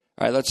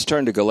All right, let's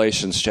turn to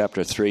Galatians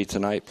chapter 3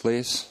 tonight,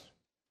 please.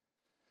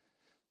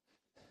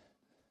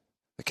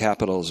 The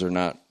Capitals are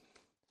not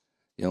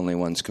the only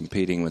ones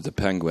competing with the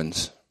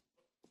Penguins.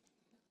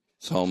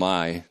 So am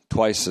I,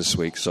 twice this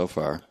week so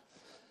far.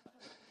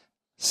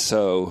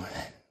 So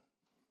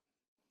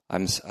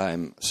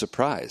I'm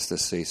surprised to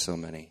see so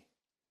many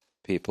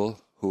people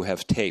who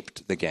have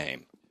taped the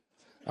game.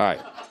 All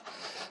right.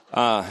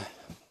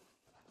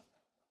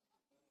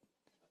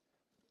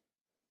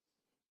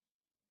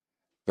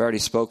 I've already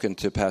spoken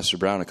to Pastor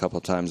Brown a couple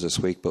times this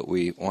week, but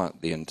we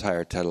want the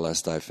entire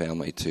Tetelestai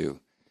family to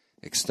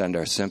extend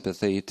our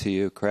sympathy to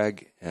you,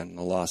 Craig, and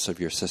the loss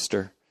of your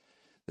sister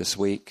this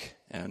week.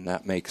 And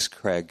that makes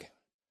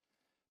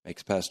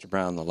Pastor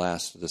Brown the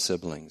last of the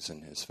siblings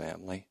in his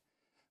family.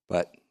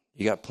 But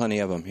you got plenty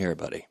of them here,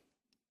 buddy.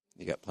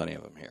 You got plenty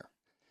of them here.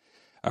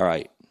 All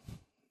right.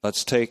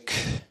 Let's take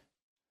a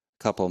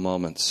couple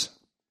moments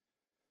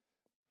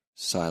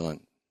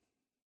silent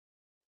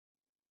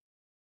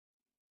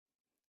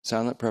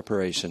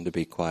preparation to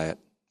be quiet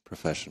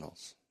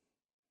professionals.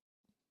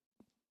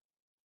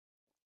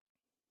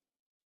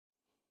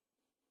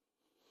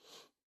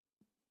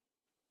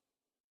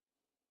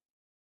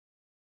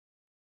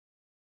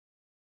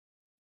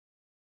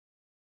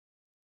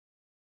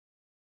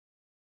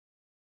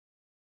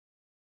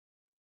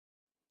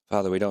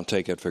 Father, we don't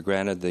take it for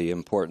granted the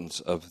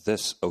importance of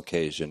this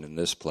occasion in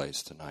this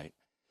place tonight,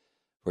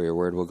 for your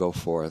word will go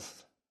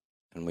forth,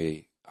 and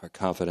we are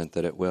confident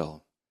that it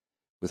will,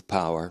 with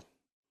power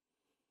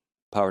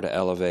to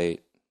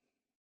elevate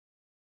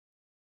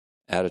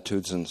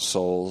attitudes and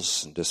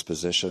souls and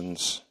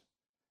dispositions,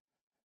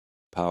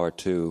 power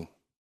to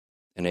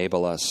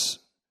enable us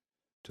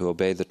to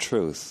obey the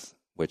truth,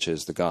 which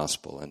is the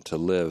gospel, and to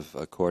live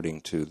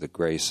according to the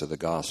grace of the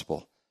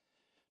gospel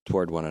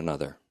toward one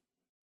another,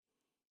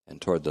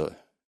 and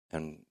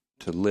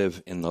to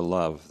live in the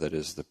love that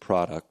is the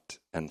product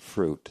and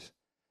fruit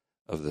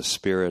of the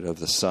Spirit of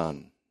the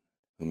Son,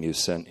 whom you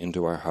sent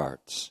into our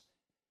hearts,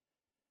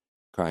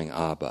 crying,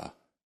 Abba,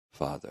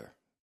 Father.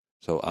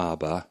 So,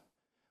 Abba,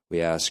 we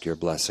ask your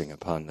blessing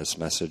upon this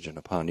message and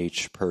upon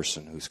each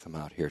person who's come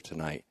out here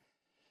tonight,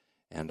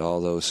 and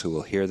all those who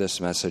will hear this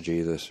message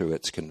either through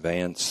its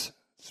conveyance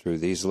through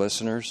these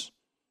listeners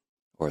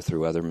or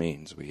through other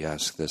means. We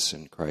ask this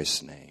in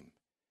Christ's name.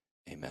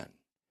 Amen.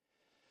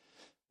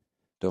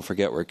 Don't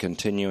forget, we're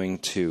continuing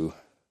to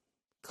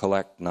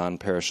collect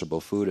non-perishable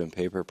food and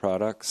paper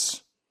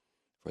products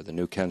for the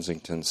New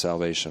Kensington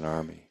Salvation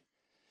Army.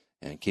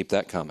 And keep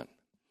that coming.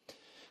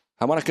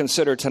 I want to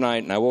consider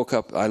tonight, and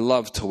I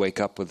love to wake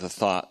up with the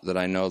thought that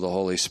I know the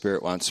Holy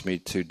Spirit wants me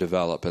to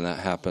develop, and that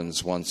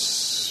happens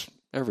once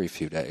every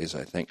few days,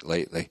 I think,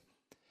 lately.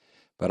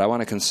 But I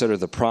want to consider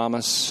the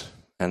promise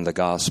and the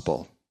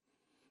gospel.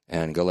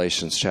 And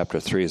Galatians chapter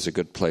 3 is a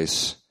good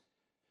place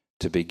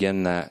to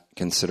begin that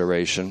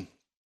consideration.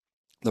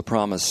 The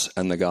promise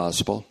and the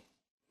gospel.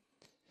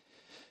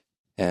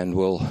 And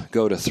we'll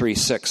go to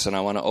 3:6, and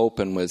I want to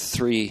open with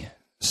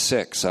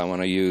 3:6. I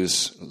want to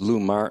use Lou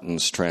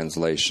Martin's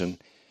translation,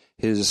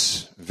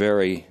 his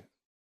very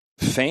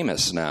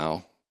famous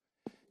now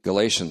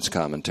Galatians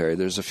commentary.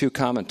 There's a few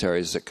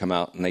commentaries that come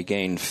out, and they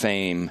gain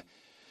fame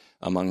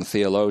among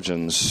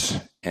theologians,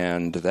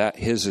 and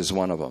his is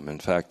one of them. In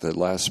fact, the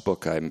last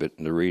book I'm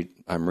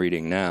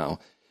reading now,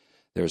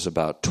 there's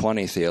about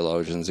 20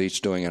 theologians,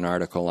 each doing an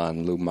article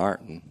on Lou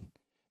Martin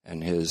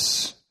and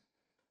his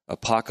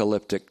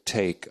apocalyptic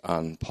take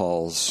on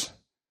Paul's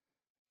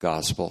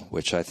gospel,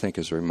 which I think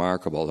is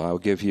remarkable. And I'll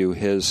give you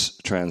his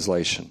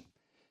translation.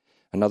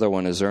 Another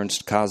one is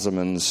Ernst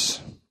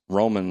Kazemann's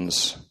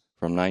Romans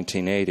from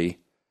 1980.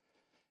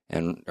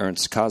 And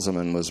Ernst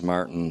Kazemann was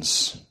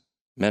Martin's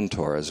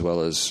mentor as well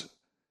as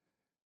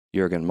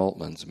Jürgen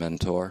Moltmann's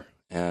mentor.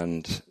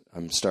 And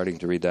I'm starting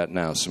to read that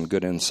now. Some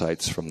good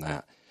insights from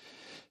that.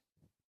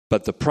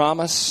 But the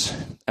promise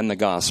and the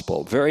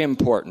gospel, very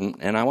important,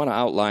 and I want to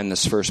outline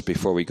this first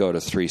before we go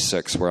to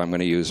 3:6, where I'm going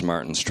to use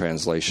Martin's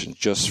translation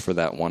just for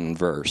that one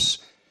verse.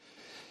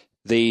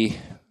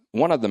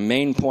 One of the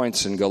main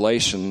points in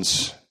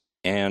Galatians,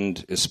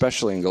 and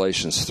especially in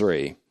Galatians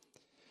 3,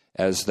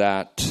 is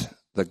that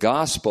the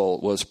gospel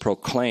was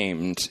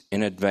proclaimed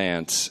in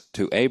advance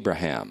to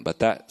Abraham,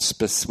 but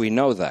we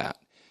know that.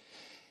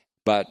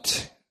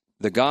 But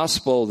the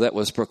gospel that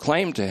was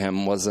proclaimed to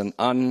him was an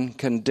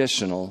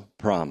unconditional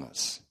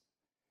promise.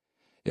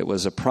 It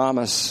was a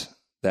promise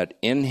that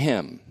in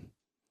him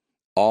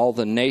all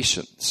the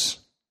nations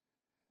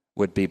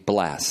would be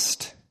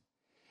blessed.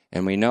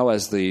 And we know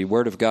as the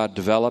Word of God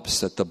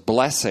develops that the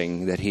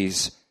blessing that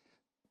he's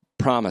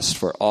promised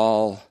for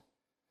all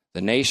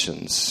the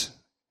nations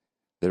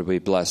that will be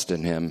blessed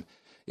in him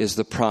is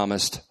the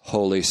promised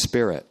Holy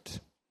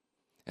Spirit.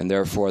 And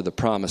therefore, the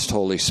promised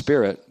Holy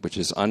Spirit, which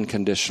is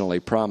unconditionally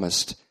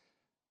promised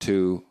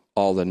to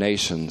all the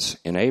nations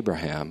in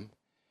Abraham,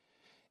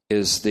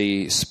 is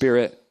the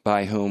Spirit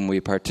by whom we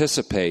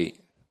participate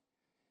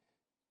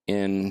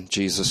in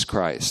Jesus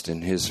Christ,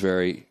 in his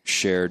very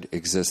shared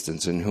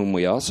existence, in whom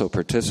we also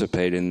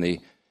participate in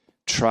the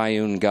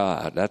triune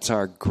God. That's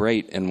our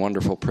great and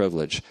wonderful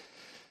privilege.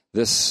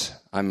 This,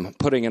 I'm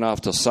putting it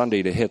off till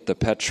Sunday to hit the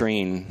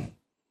Petrine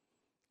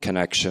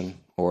connection,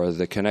 or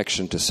the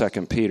connection to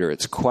 2 Peter.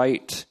 It's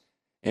quite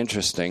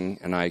interesting,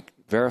 and I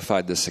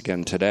verified this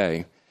again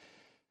today,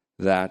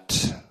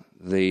 that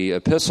the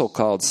epistle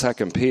called 2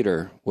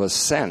 Peter was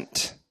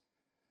sent,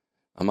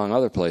 among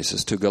other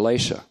places, to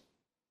Galatia.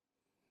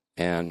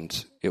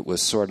 And it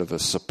was sort of a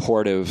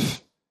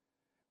supportive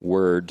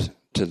word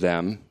to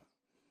them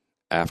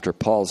after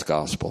Paul's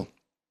gospel.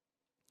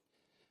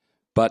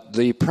 But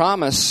the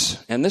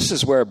promise, and this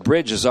is where a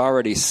bridge is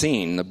already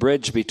seen, the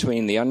bridge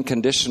between the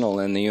unconditional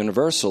and the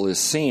universal is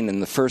seen in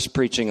the first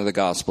preaching of the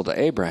gospel to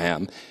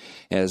Abraham,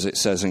 as it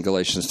says in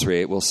Galatians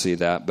 3:8. We'll see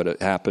that, but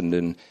it happened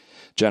in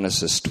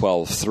Genesis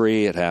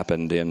 12:3, it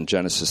happened in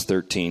Genesis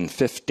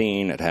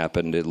 13:15, it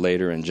happened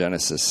later in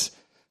Genesis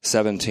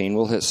 17.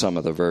 We'll hit some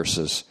of the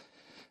verses.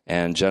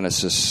 And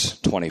Genesis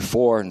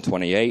 24 and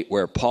 28,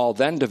 where Paul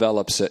then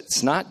develops it.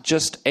 It's not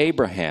just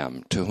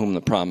Abraham to whom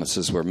the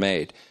promises were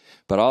made,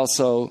 but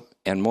also,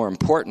 and more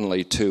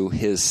importantly, to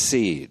his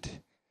seed.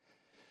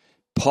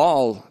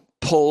 Paul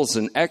pulls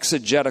an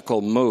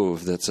exegetical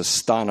move that's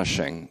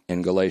astonishing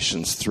in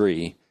Galatians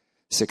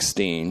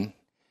 3:16,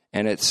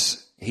 and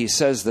he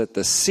says that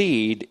the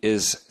seed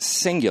is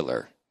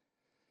singular,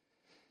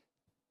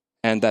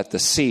 and that the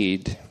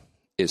seed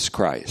is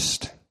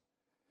Christ.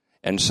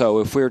 And so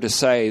if we were to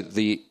say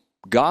the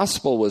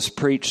gospel was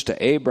preached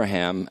to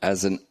Abraham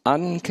as an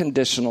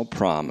unconditional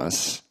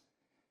promise,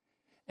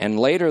 and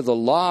later the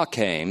law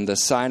came, the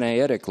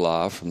Sinaitic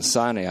law from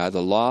Sinai,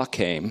 the law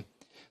came,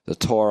 the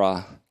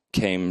Torah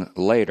came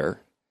later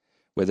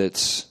with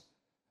its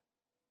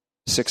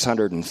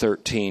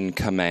 613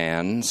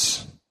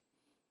 commands,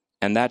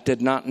 and that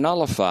did not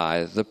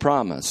nullify the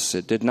promise.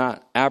 It did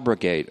not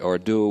abrogate or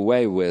do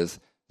away with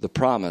the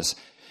promise,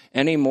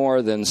 any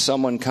more than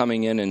someone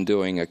coming in and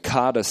doing a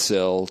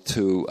codicil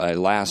to a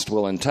last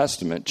will and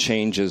testament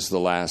changes the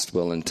last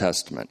will and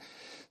testament.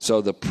 So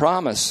the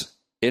promise,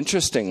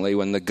 interestingly,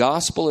 when the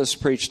gospel is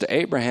preached to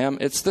Abraham,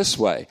 it's this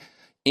way: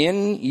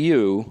 in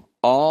you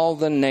all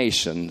the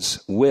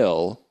nations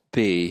will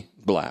be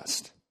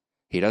blessed.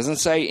 He doesn't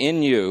say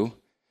in you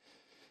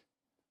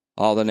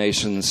all the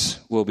nations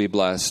will be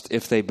blessed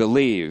if they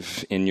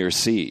believe in your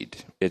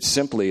seed. It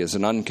simply is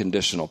an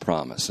unconditional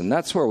promise. And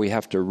that's where we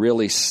have to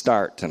really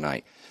start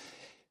tonight.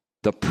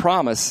 The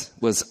promise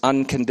was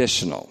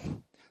unconditional.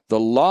 The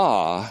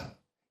law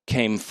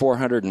came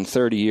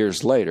 430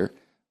 years later,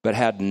 but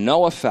had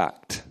no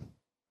effect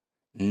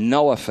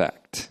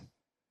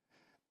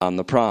on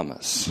the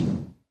promise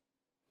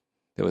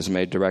that was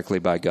made directly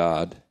by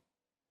God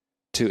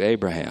to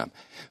Abraham.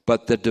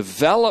 But the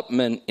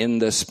development in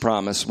this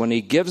promise, when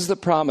he gives the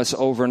promise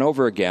over and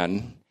over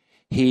again,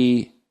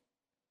 he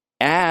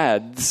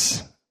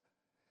adds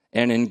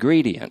an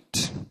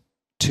ingredient: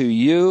 to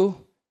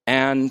you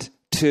and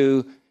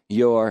to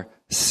your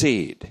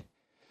seed.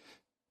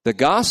 The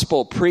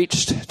gospel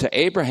preached to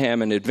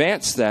Abraham in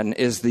advance then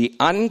is the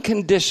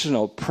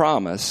unconditional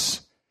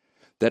promise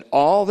that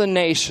all the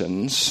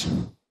nations,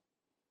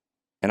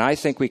 and I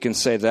think we can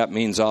say that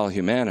means all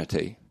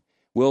humanity,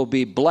 will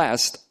be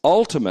blessed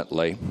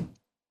ultimately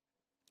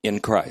in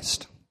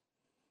Christ.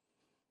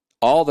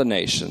 All the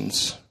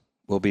nations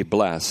will be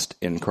blessed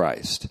in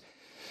Christ.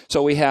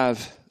 So we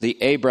have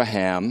the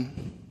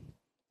Abraham,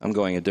 I'm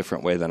going a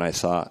different way than I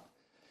thought,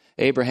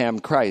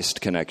 Abraham-Christ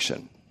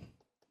connection.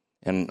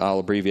 And I'll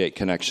abbreviate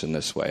connection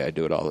this way. I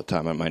do it all the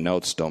time in my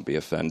notes. Don't be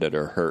offended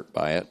or hurt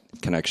by it.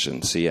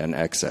 Connection,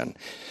 CNXN.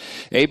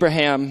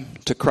 Abraham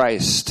to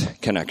Christ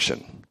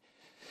connection.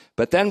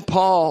 But then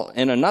Paul,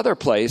 in another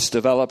place,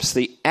 develops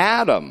the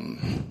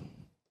Adam-Christ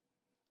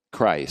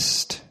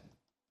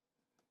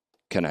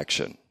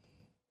connection.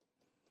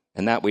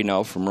 And that we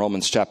know from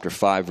Romans chapter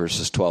 5,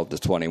 verses 12 to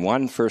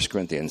 21, 1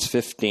 Corinthians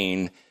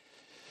 15,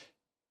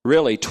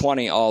 really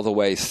 20 all the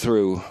way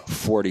through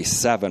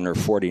 47 or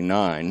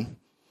 49,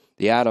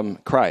 the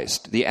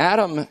Adam-Christ.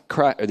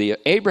 The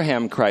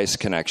Abraham-Christ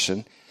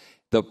connection,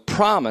 the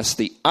promise,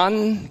 the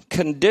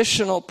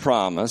unconditional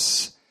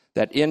promise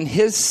that in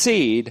his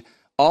seed,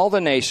 all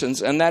the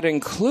nations, and that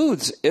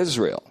includes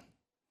Israel,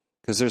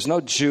 because there's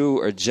no Jew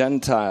or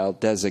Gentile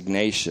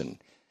designation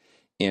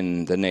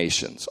in the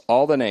nations.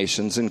 All the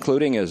nations,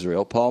 including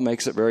Israel. Paul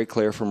makes it very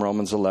clear from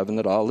Romans 11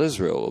 that all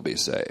Israel will be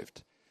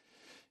saved.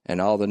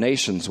 And all the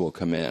nations will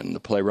come in. The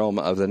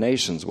pleroma of the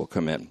nations will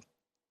come in.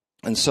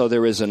 And so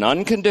there is an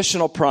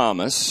unconditional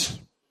promise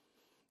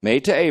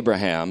made to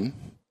Abraham,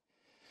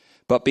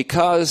 but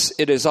because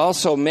it is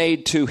also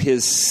made to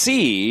his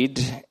seed,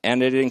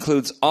 and it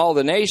includes all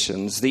the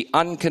nations, the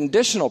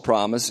unconditional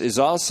promise is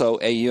also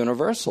a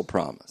universal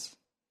promise.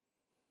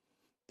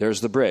 There's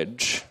the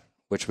bridge,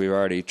 which we've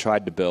already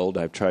tried to build.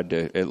 I've tried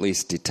to at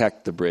least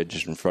detect the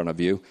bridge in front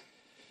of you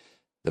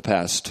the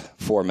past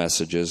 4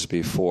 messages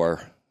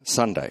before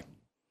Sunday.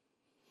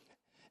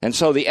 And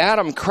so the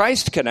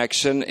Adam-Christ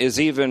connection is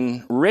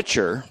even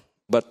richer,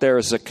 but there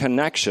is a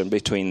connection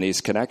between these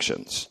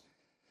connections.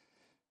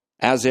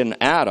 As in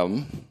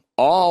Adam,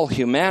 all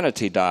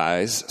humanity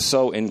dies,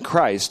 so in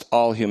Christ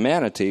all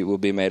humanity will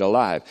be made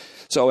alive.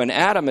 So in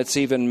Adam, it's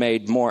even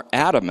made more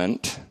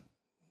adamant.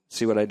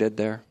 See what I did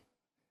there?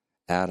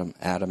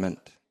 Adamant.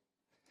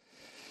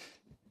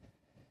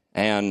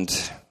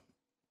 And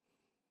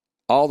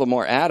all the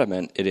more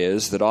adamant it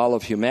is that all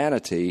of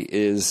humanity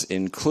is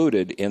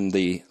included in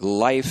the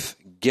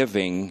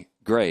life-giving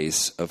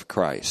grace of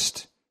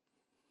Christ.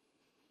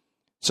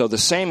 So the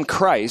same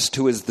Christ,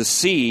 who is the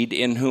seed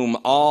in whom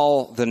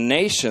all the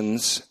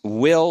nations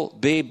will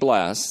be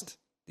blessed,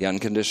 the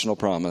unconditional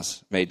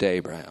promise made to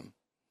Abraham,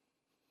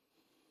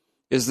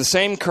 is the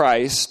same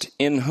Christ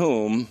in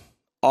whom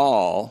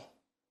all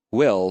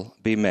will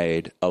be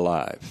made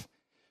alive.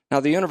 Now,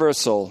 the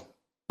universal,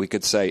 we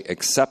could say,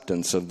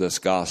 acceptance of this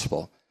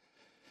gospel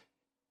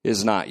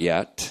is not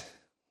yet.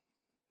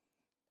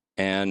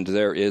 And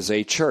there is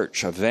a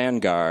church, a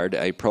vanguard,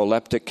 a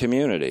proleptic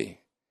community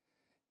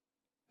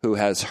who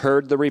has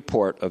heard the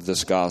report of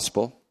this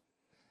gospel,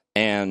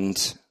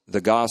 and the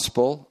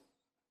gospel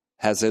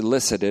has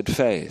elicited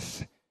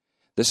faith.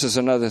 This is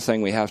another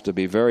thing we have to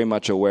be very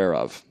much aware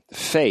of.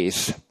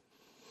 Faith,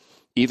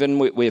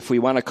 even if we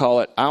want to call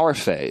it our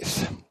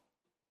faith,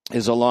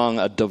 is along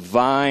a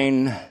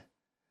divine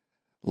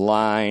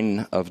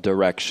line of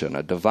direction,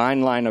 a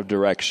divine line of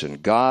direction.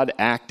 God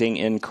acting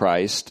in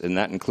Christ, and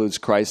that includes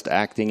Christ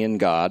acting in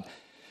God,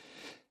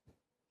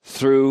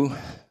 through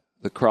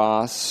the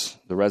cross,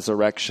 the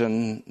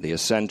resurrection, the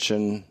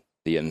ascension,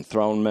 the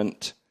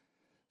enthronement,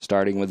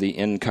 starting with the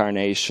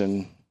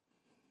incarnation.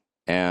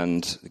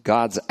 And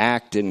God's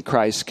act in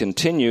Christ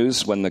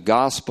continues when the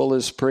gospel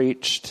is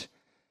preached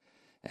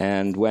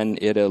and when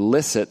it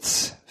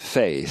elicits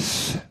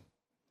faith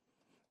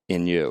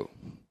in you.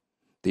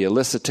 The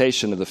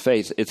elicitation of the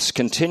faith, it's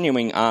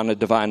continuing on a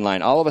divine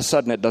line. All of a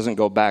sudden, it doesn't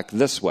go back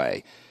this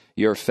way,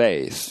 your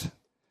faith.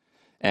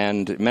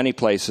 And in many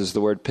places, the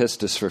word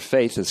pistis for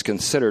faith is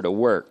considered a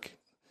work.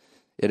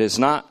 It is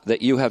not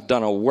that you have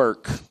done a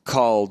work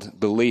called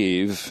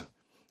believe,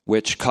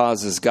 which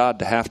causes God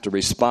to have to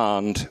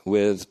respond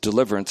with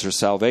deliverance or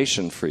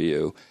salvation for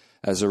you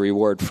as a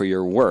reward for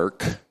your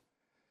work,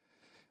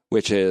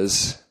 which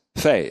is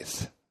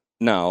faith.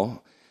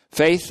 No,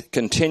 faith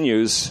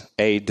continues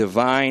a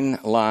divine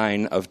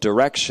line of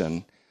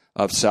direction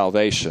of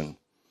salvation.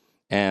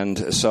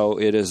 And so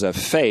it is a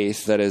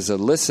faith that is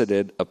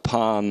elicited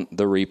upon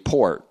the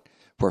report.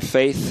 For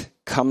faith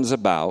comes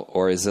about,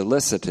 or is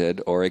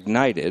elicited, or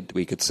ignited,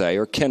 we could say,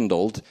 or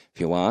kindled,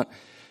 if you want.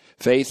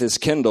 Faith is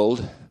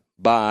kindled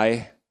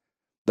by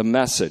the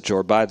message,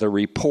 or by the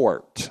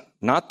report.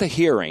 Not the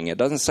hearing. It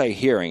doesn't say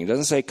hearing. It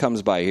doesn't say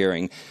comes by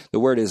hearing.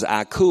 The word is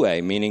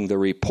akoe, meaning the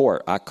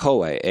report.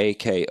 Akoe,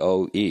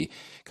 A-K-O-E.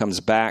 Comes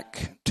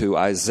back to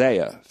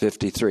Isaiah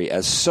 53.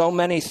 As so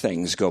many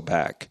things go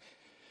back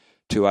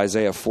to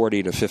Isaiah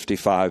 40 to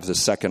 55, the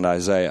second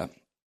Isaiah.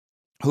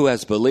 Who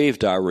has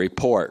believed our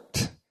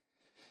report?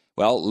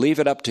 Well, leave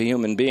it up to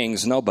human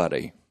beings,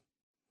 nobody.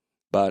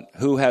 But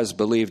who has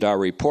believed our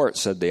report,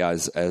 said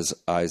as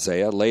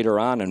Isaiah. Later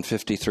on in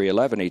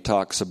 53:11, he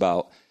talks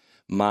about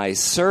my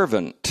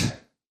servant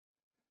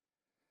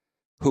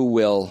who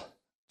will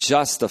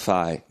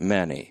justify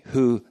many,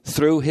 who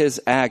through his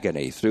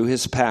agony, through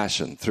his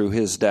passion, through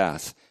his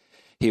death,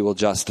 he will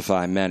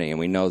justify many. And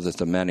we know that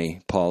the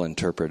many Paul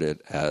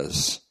interpreted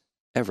as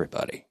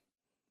everybody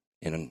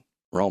in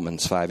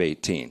Romans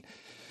 5:18.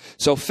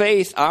 So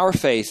faith, our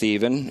faith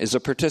even, is a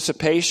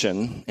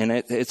participation, and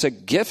it's a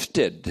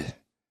gifted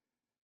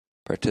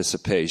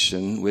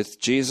participation with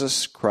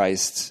Jesus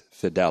Christ's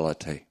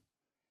fidelity.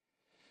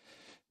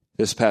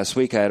 This past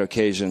week I had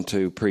occasion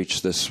to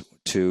preach this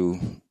to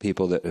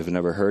people that have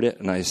never heard it,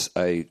 and I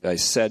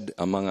said,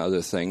 among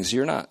other things,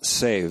 you're not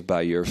saved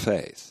by your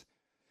faith.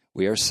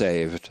 We are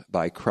saved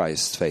by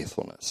Christ's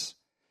faithfulness.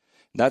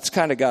 That's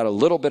kind of got a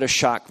little bit of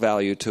shock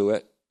value to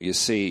it. You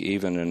see,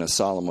 even in a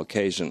solemn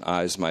occasion,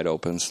 eyes might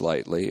open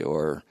slightly,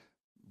 or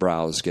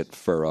brows get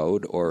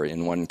furrowed, or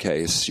in one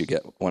case, you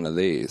get one of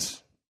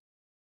these.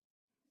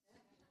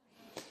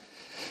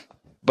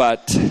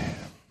 But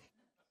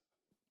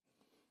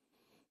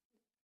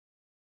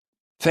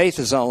faith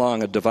is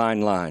along a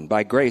divine line.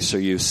 By grace are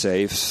you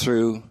saved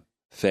through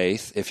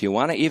faith. If you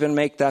want to even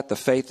make that the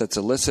faith that's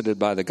elicited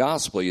by the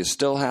gospel, you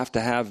still have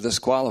to have this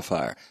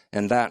qualifier,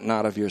 and that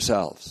not of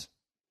yourselves.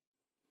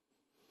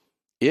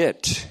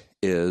 It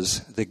is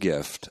the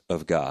gift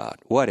of God.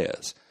 What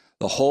is?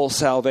 The whole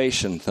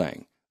salvation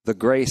thing, the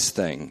grace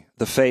thing,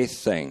 the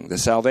faith thing, the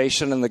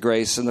salvation and the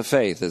grace and the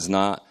faith is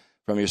not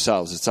from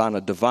yourselves. It's on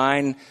a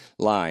divine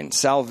line.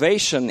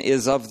 Salvation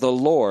is of the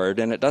Lord,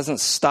 and it doesn't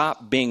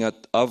stop being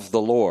of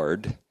the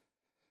Lord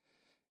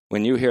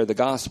when you hear the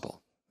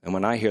gospel and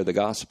when I hear the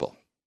gospel.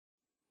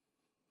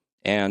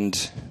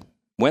 And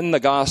when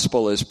the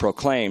gospel is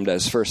proclaimed,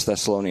 as 1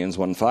 Thessalonians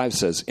 1:5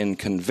 says, in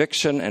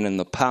conviction and in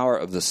the power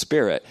of the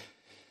Spirit,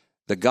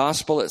 the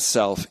gospel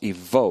itself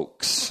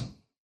evokes,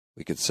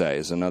 we could say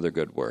is another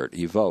good word,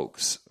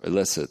 evokes,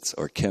 elicits,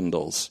 or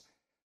kindles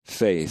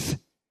faith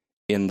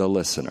in the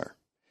listener.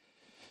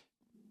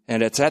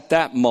 And it's at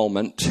that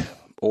moment,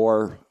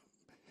 or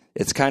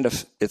it's kind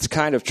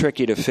of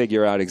tricky to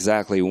figure out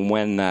exactly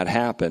when that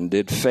happened.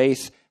 Did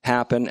faith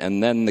happen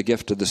and then the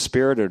gift of the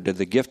Spirit, or did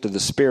the gift of the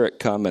Spirit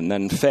come and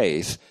then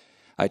faith?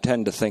 I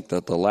tend to think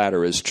that the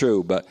latter is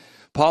true, but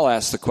Paul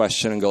asked the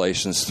question in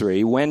Galatians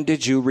 3, when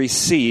did you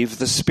receive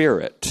the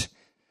Spirit?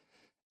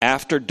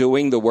 After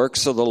doing the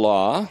works of the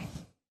law,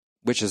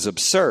 which is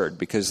absurd,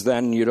 because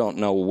then you don't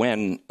know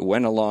when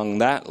along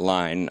that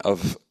line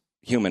of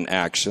human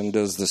action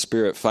does the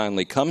Spirit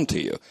finally come to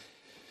you.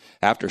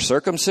 After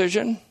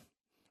circumcision?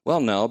 Well,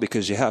 no,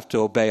 because you have to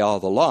obey all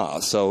the law.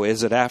 So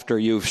is it after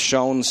you've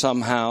shown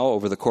somehow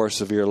over the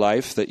course of your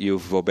life that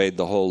you've obeyed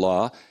the whole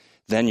law,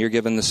 then you're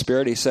given the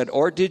Spirit? He said,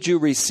 or did you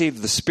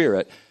receive the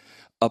Spirit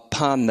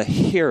upon the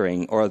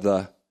hearing or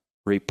the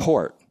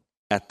report,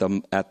 at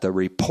the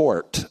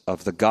report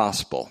of the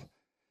gospel?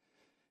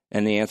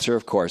 And the answer,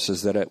 of course,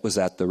 is that it was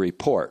at the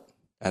report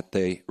of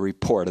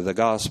the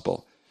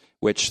gospel,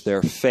 which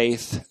their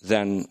faith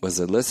then was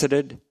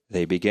elicited.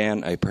 They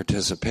began a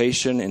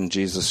participation in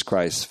Jesus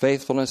Christ's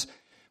faithfulness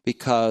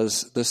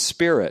because the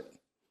Spirit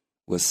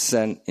was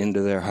sent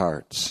into their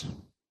hearts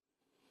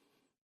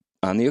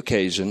on the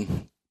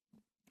occasion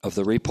of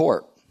the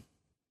report.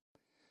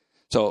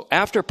 So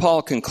after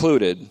Paul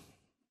concluded,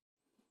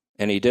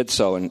 and he did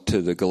so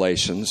to the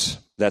Galatians,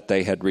 that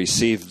they had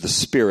received the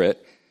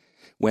Spirit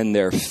when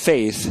their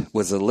faith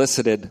was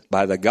elicited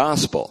by the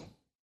gospel,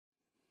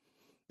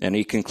 and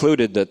he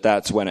concluded that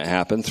that's when it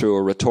happened through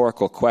a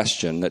rhetorical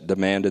question that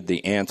demanded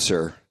the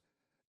answer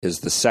is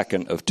the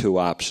second of two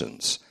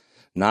options.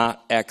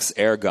 Not ex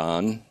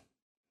ergon,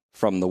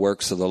 from the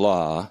works of the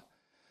law,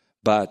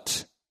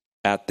 but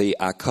at the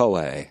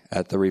akoe,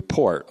 at the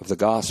report of the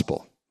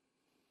gospel.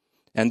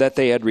 And that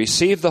they had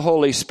received the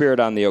Holy Spirit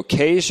on the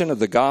occasion of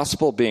the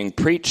gospel being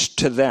preached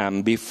to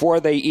them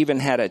before they even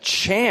had a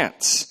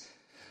chance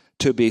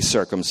to be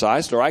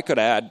circumcised, or I could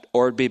add,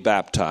 or be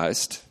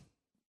baptized.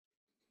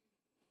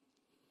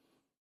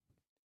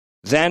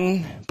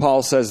 Then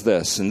Paul says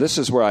this, and this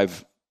is where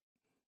I've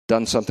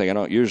done something I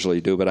don't usually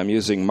do, but I'm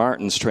using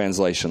Martin's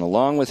translation.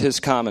 Along with his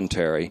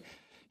commentary,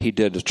 he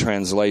did a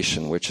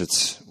translation, which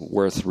it's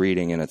worth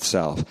reading in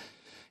itself.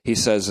 He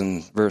says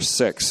in verse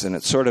 6, and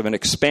it's sort of an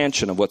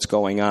expansion of what's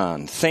going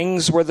on,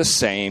 things were the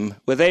same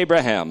with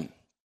Abraham.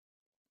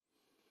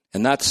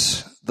 And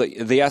that's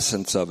the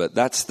essence of it.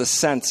 That's the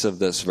sense of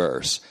this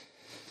verse.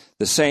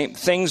 The same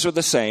things were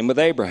the same with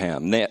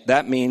Abraham.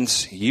 That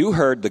means you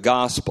heard the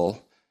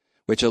gospel,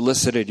 which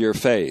elicited your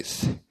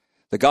faith.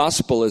 The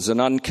gospel is an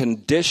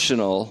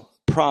unconditional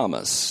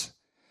promise.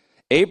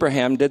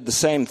 Abraham did the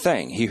same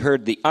thing. He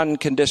heard the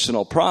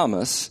unconditional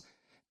promise,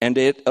 and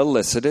it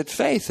elicited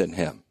faith in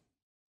him.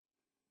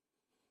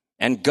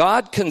 And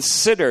God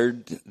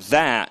considered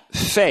that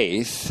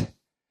faith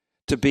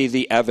to be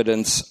the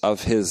evidence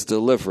of his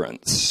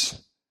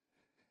deliverance.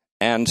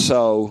 And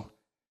so,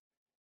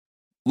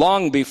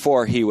 long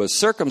before he was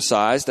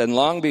circumcised, and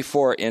long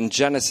before in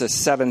Genesis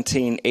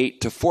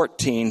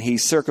 17:8-14, he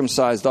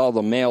circumcised all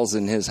the males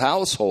in his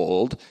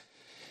household,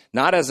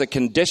 not as a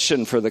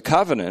condition for the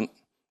covenant,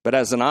 but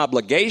as an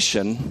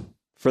obligation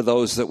for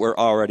those that were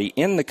already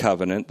in the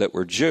covenant, that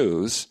were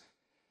Jews.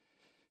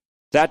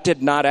 That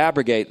did not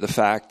abrogate the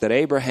fact that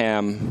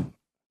Abraham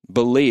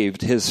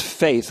believed his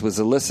faith was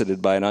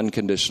elicited by an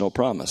unconditional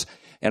promise.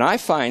 And I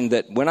find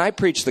that when I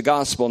preach the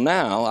gospel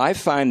now, I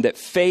find that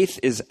faith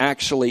is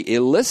actually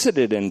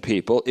elicited in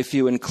people if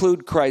you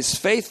include Christ's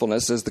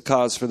faithfulness as the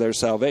cause for their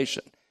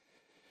salvation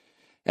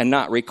and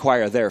not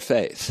require their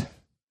faith.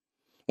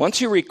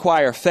 Once you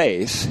require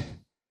faith,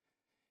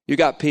 you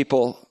got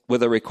people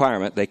with a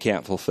requirement they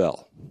can't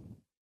fulfill.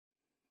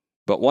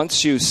 But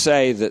once you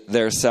say that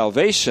their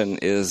salvation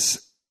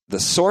is the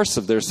source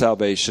of their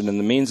salvation and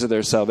the means of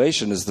their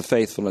salvation is the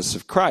faithfulness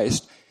of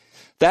Christ,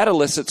 that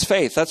elicits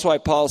faith. That's why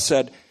Paul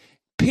said,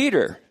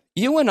 Peter,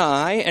 you and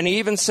I, and he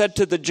even said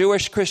to the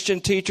Jewish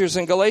Christian teachers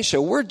in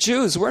Galatia, we're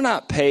Jews, we're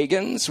not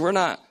pagans, we're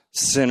not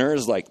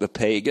sinners like the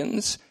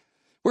pagans,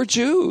 we're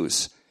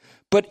Jews.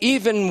 But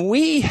even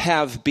we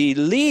have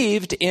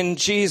believed in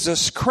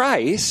Jesus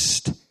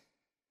Christ,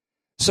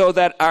 so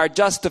that our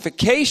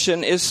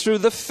justification is through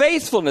the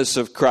faithfulness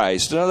of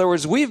Christ. In other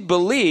words, we've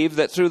believed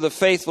that through the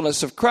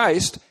faithfulness of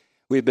Christ,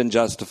 we've been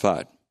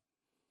justified,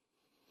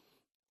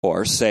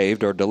 or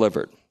saved, or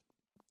delivered.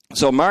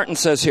 So Martin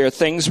says here,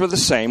 things were the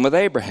same with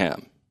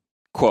Abraham.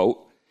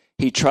 Quote,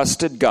 he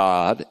trusted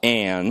God,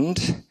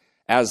 and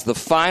as the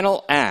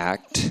final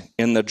act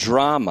in the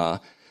drama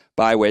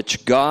by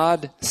which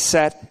God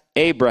set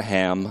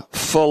Abraham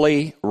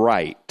fully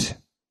right,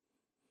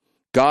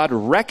 God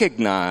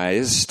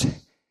recognized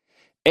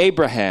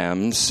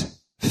Abraham's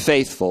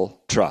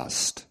faithful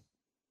trust.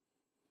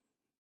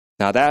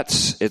 Now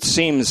it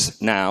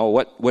seems now,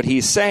 what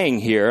he's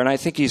saying here, and I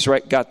think he's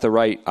got the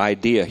right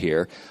idea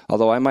here,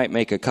 although I might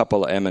make a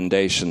couple of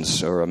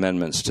emendations or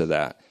amendments to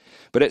that.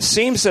 But it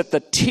seems that the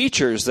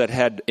teachers that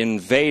had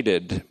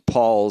invaded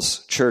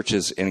Paul's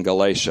churches in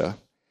Galatia,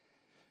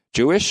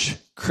 Jewish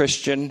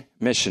Christian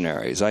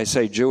missionaries, I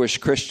say Jewish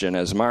Christian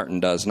as Martin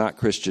does, not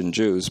Christian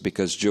Jews,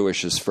 because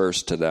Jewish is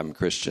first to them,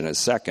 Christian is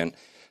second.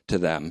 to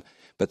them,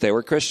 but they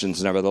were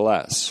Christians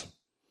nevertheless.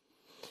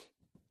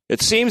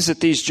 It seems that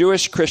these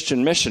Jewish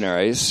Christian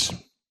missionaries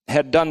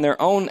had done their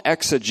own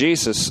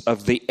exegesis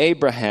of the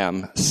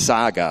Abraham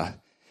saga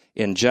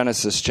in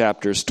Genesis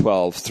chapters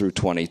 12 through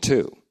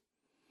 22.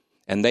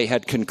 And they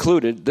had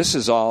concluded, this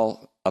is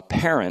all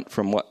apparent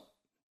from what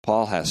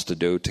Paul has to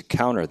do to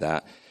counter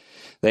that.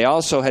 They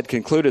also had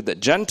concluded that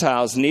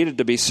Gentiles needed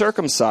to be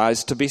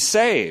circumcised to be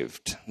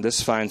saved.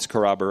 This finds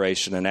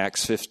corroboration in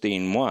Acts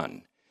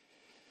 15:1.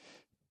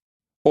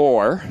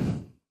 Or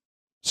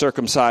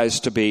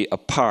circumcised to be a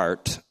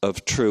part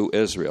of true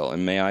Israel.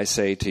 And may I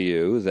say to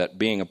you that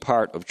being a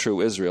part of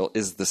true Israel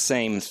is the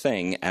same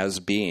thing as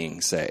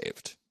being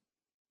saved.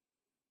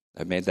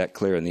 I've made that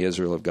clear in the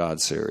Israel of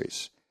God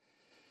series.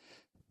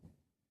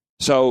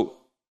 So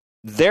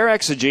their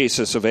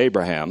exegesis of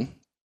Abraham,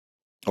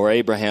 or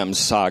Abraham's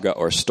saga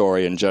or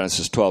story in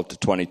Genesis 12 to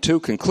 22,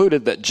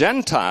 concluded that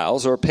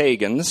Gentiles or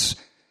pagans,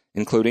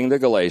 including the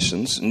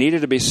Galatians,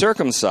 needed to be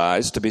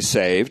circumcised to be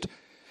saved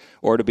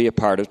or to be a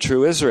part of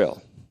true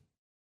Israel.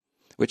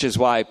 Which is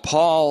why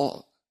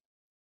Paul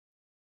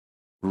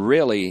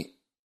really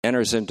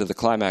enters into the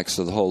climax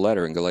of the whole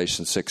letter in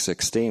Galatians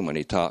 6:16 when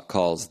he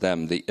calls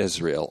them the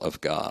Israel of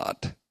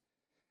God.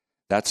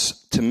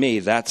 To me,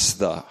 that's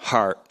the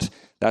heart.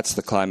 That's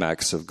the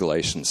climax of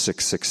Galatians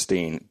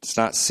 6:16. It's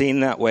not seen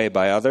that way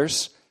by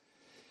others,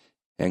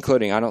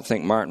 including, I don't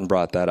think Martin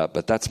brought that up,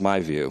 but that's my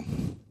view.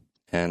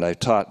 And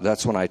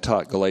that's when I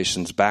taught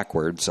Galatians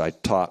backwards. I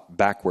taught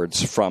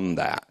backwards from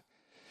that.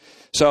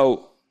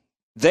 So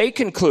they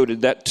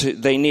concluded that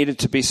they needed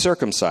to be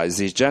circumcised,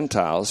 these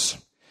Gentiles,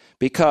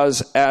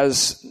 because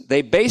as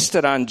they based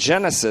it on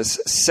Genesis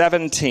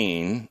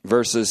 17,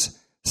 verses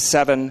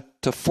 7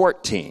 to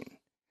 14.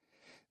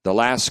 The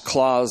last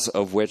clause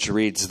of which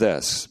reads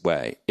this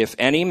way: if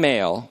any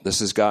male, this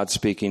is God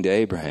speaking to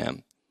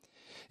Abraham,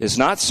 is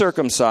not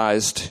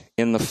circumcised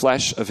in the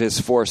flesh of his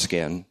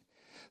foreskin,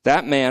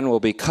 that man will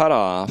be cut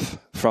off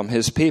from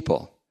his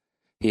people.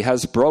 He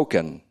has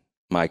broken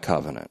my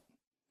covenant.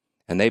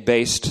 And they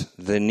based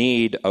the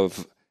need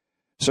of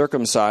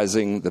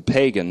circumcising the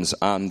pagans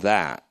on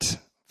that,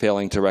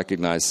 failing to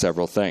recognize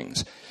several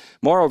things.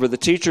 Moreover, the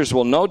teachers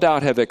will no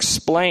doubt have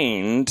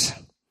explained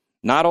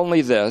not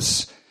only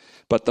this,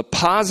 but the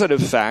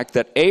positive fact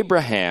that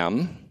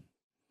Abraham,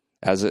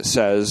 as it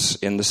says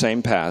in the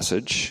same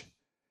passage,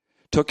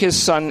 took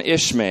his son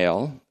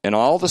Ishmael and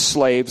all the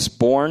slaves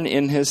born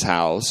in his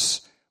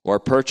house or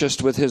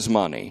purchased with his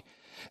money,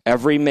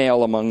 every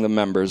male among the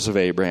members of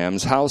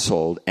Abraham's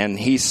household, and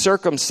he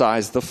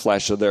circumcised the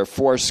flesh of their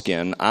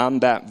foreskin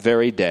on that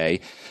very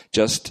day,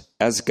 just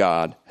as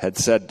God had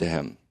said to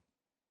him.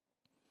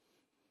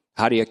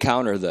 How do you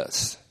counter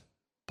this?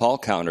 Paul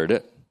countered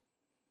it.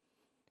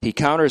 He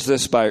counters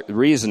this by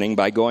reasoning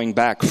by going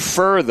back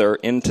further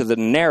into the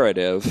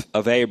narrative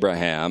of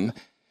Abraham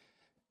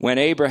when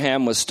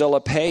Abraham was still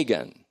a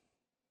pagan,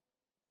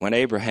 when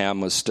Abraham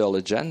was still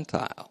a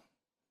Gentile.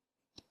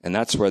 And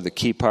that's where the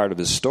key part of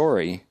his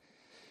story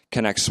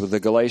connects with the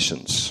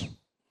Galatians.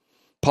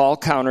 Paul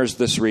counters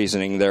this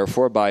reasoning,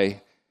 therefore, by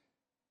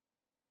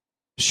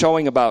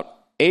showing about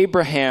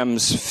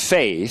Abraham's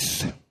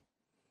faith,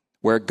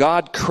 where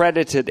God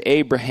credited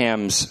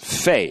Abraham's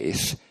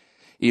faith,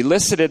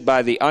 elicited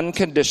by the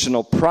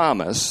unconditional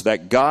promise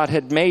that God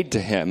had made to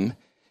him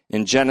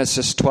in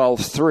Genesis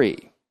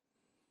 12:3.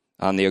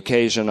 On the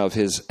occasion of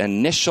his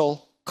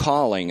initial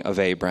calling of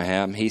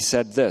Abraham, he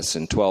said this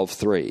in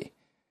 12:3.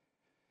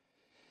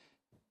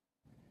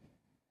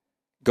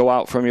 Go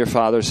out from your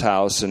father's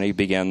house, and he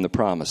began the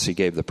promise. He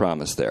gave the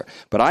promise there.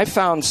 But I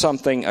found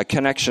a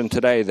connection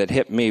today that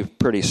hit me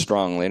pretty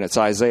strongly, and it's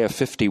Isaiah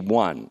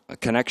 51, a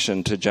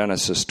connection to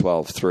Genesis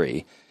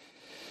 12:3.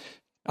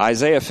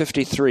 Isaiah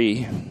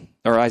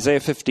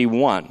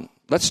 51.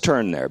 Let's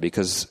turn there,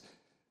 because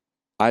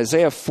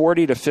Isaiah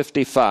 40 to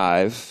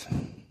 55,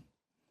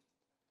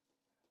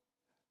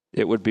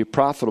 it would be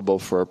profitable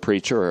for a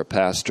preacher or a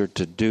pastor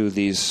to do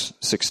these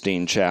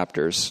 16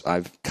 chapters.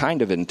 I've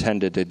kind of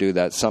intended to do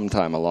that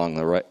sometime along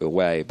the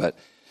way, but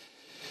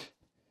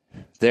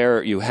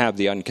there you have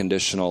the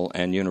unconditional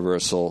and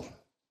universal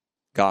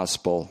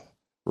gospel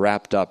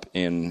wrapped up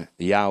in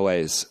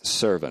Yahweh's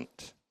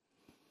servant.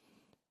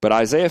 But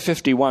Isaiah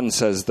 51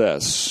 says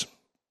this: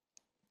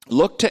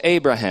 look to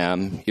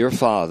Abraham, your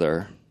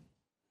father,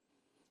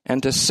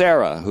 and to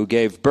Sarah, who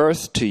gave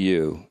birth to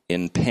you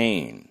in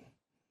pain.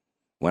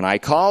 When I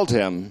called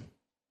him,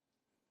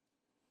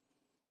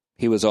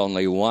 he was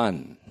only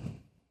one.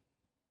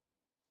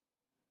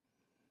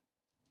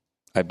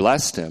 I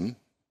blessed him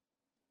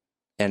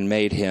and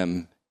made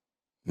him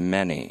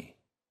many.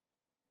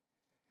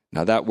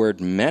 Now that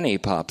word many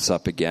pops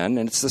up again,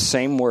 and it's the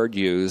same word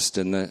used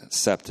in the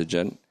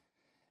Septuagint.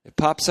 It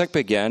pops up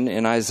again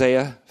in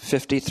Isaiah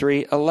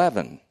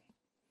 53:11.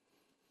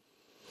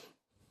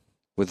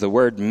 With the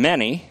word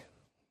many,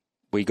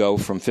 we go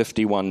from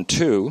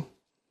 51:2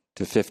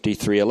 to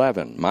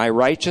 53:11. My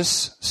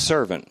righteous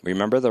servant.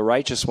 Remember, the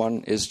righteous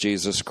one is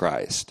Jesus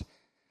Christ.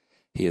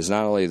 He is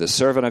not only the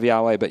servant of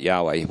Yahweh, but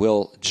Yahweh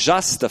will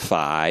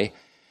justify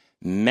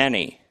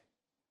many.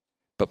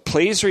 But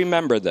please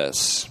remember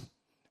this.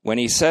 When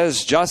he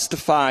says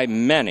justify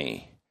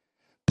many,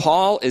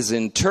 Paul is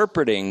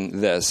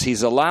interpreting this.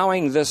 He's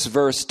allowing this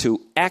verse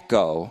to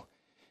echo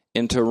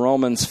into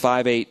Romans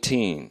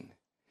 5:18,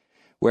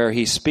 where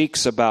he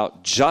speaks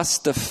about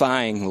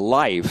justifying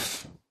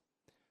life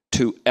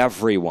to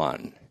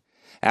everyone.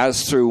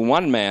 As through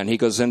one man, he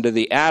goes into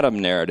the Adam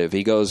narrative.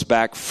 He goes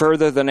back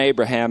further than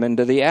Abraham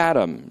into the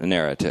Adam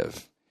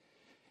narrative.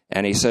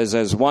 And he says,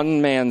 as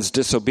one man's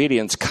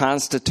disobedience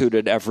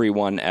constituted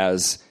everyone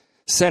as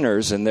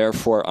sinners and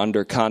therefore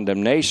under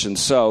condemnation,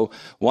 so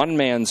one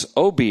man's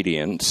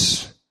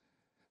obedience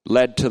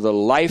led to the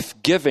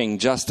life-giving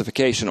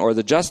justification, or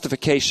the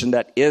justification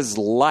that is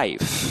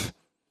life,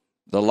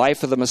 the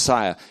life of the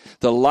Messiah.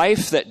 The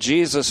life that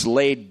Jesus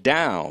laid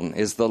down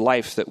is the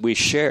life that we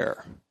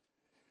share,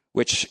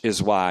 which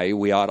is why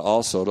we ought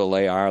also to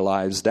lay our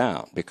lives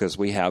down, because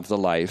we have the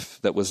life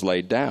that was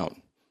laid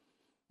down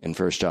in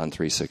 1 John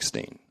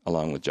 3:16,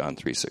 along with John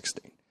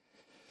 3:16.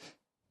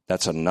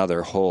 That's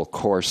another whole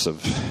course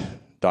of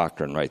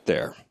doctrine right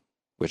there,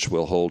 which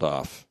we'll hold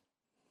off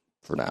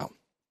for now.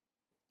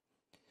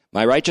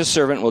 My righteous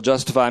servant will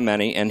justify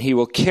many, and he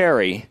will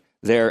carry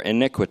their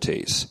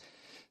iniquities.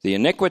 The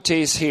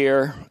iniquities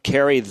here,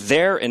 carry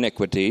their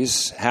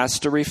iniquities, has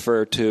to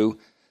refer to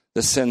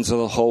the sins of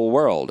the whole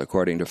world,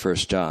 according to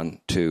 1 John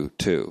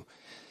 2:2.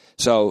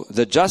 So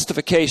the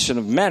justification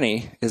of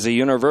many is a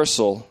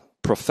universal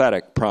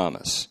prophetic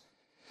promise.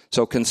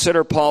 So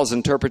consider Paul's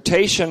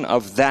interpretation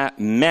of that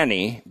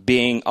many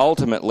being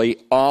ultimately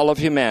all of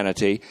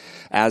humanity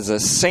as a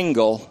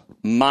single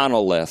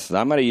monolith.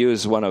 I'm going to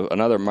use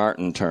another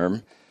Martin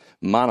term,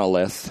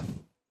 monolith.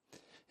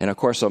 And of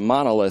course, a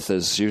monolith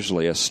is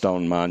usually a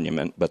stone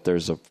monument, but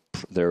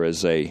there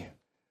is a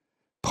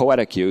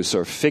poetic use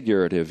or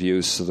figurative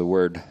use of the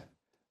word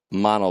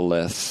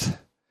monolith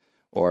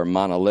or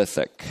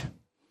monolithic.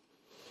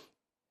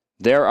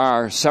 There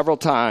are several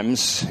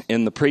times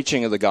in the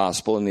preaching of the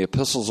gospel, in the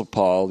epistles of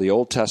Paul, the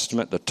Old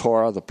Testament, the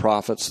Torah, the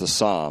prophets, the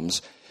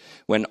Psalms,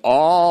 when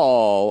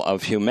all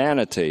of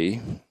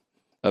humanity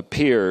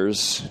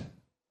appears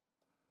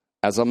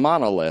as a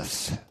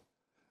monolith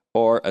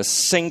or a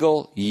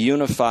single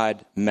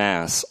unified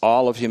mass.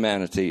 All of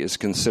humanity is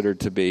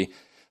considered to be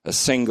a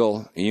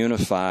single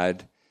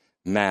unified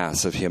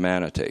mass of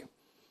humanity.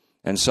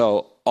 And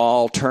so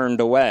all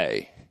turned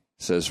away,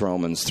 says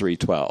Romans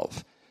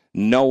 3:12.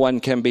 No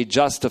one can be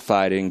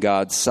justified in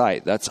God's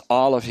sight. That's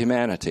all of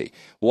humanity.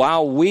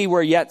 While we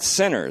were yet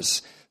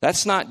sinners,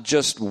 that's not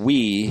just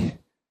we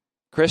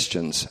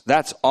Christians.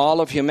 That's all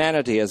of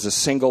humanity as a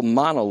single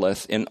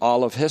monolith in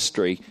all of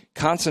history,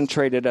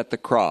 concentrated at the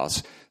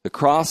cross. The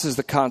cross is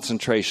the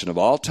concentration of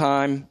all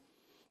time.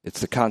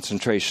 It's the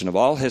concentration of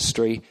all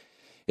history.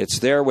 It's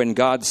there when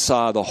God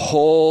saw the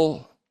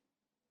whole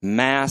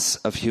mass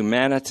of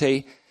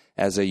humanity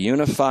as a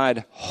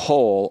unified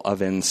whole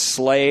of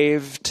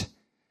enslaved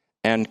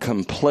and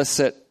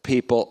complicit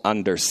people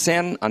under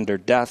sin, under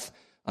death,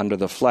 under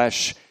the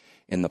flesh,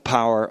 in the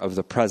power of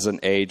the present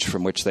age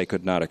from which they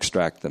could not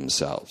extract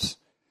themselves.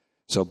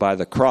 So by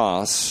the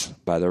cross,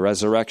 by the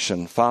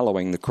resurrection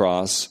following the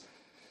cross,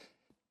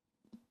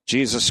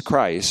 Jesus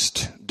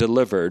Christ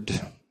delivered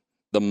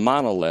the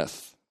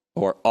monolith,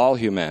 or all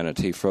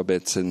humanity, from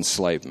its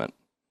enslavement.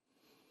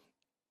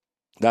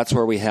 That's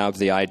where we have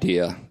the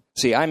idea.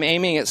 See, I'm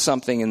aiming at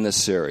something in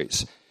this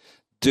series.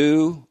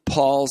 Do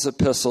Paul's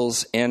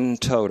epistles in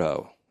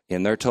toto,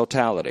 in their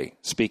totality,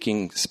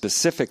 speaking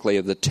specifically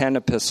of the 10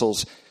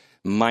 epistles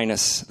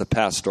minus the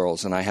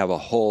pastorals, and I have a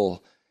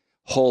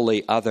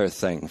wholly other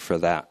thing for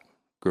that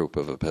group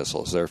of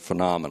epistles. They're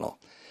phenomenal.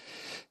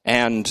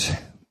 And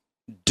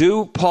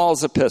do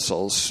Paul's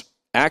epistles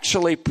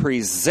actually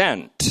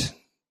present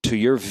to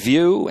your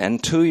view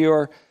and to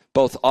your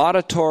both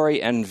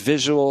auditory and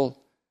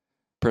visual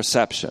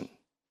perception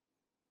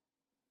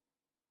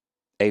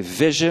a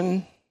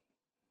vision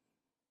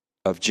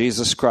of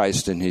Jesus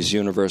Christ and his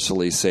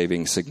universally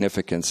saving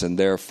significance, and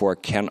therefore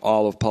can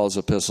all of Paul's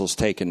epistles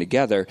taken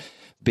together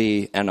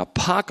be an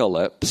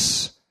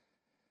apocalypse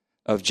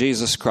of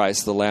Jesus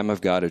Christ, the Lamb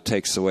of God who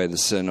takes away the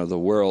sin of the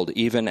world,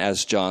 even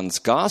as John's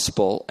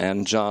gospel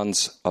and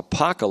John's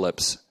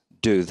apocalypse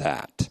do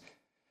that.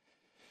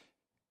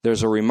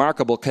 There's a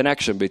remarkable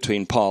connection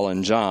between Paul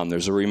and John.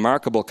 There's a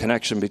remarkable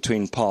connection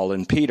between Paul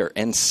and Peter.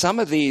 And some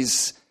of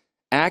these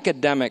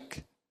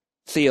academic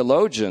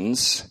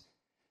theologians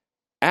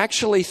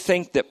actually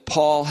think that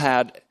Paul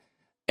had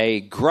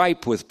a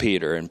gripe with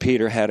Peter, and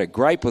Peter had a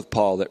gripe with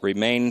Paul that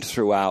remained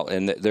throughout,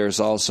 and that there's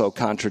also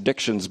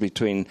contradictions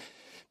between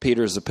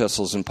Peter's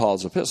epistles and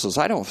Paul's epistles.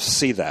 I don't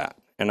see that,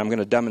 and I'm going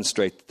to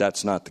demonstrate that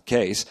that's not the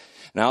case.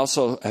 And I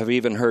also have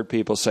even heard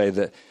people say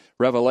that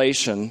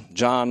Revelation,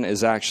 John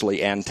is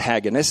actually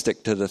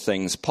antagonistic to the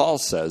things Paul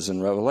says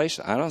in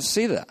Revelation. I don't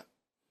see that.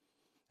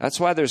 That's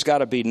why there's got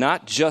to be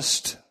not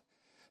just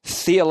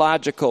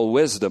theological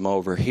wisdom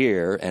over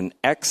here and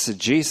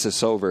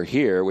exegesis over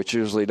here, which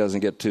usually doesn't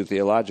get too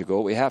theological.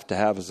 What we have to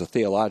have is a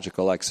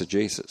theological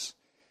exegesis.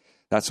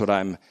 That's what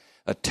I'm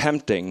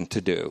attempting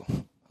to do.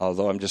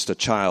 although I'm just a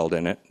child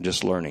in it,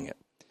 just learning it.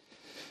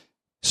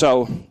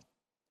 So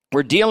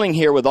we're dealing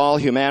here with all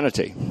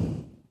humanity.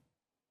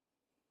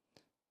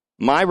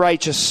 My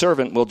righteous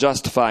servant will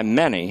justify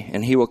many,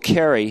 and he will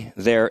carry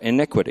their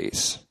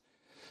iniquities.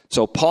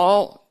 So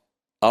Paul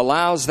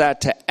allows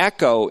that to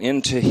echo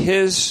into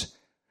his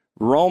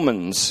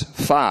Romans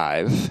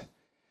 5,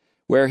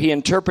 where he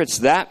interprets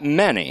that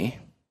many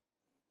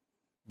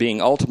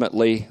being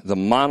ultimately the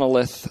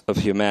monolith of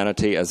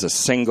humanity as a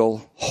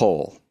single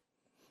whole,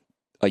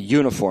 a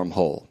uniform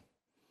whole.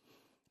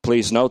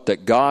 Please note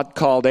that God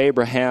called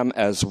Abraham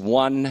as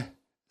one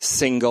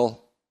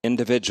single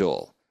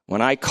individual.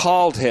 When I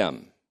called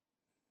him,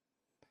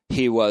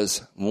 he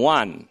was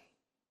one.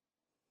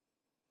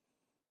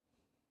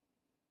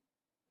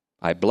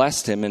 I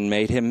blessed him and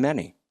made him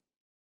many.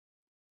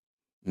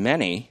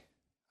 Many,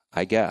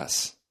 I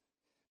guess,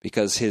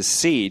 because his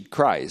seed,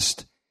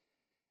 Christ,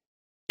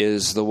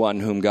 is the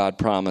one whom God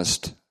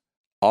promised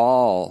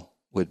all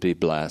would be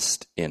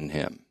blessed in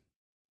him.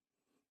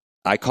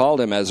 I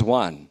called him as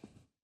one.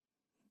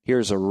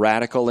 Here's a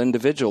radical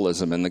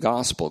individualism in the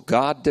gospel.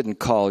 God didn't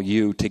call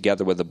you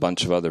together with a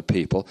bunch of other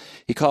people.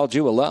 He called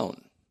you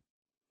alone.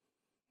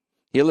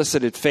 He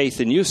elicited faith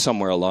in you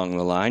somewhere along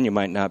the line. You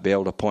might not be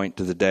able to point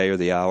to the day or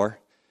the hour.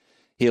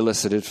 He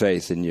elicited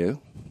faith in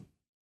you.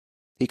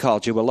 He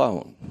called you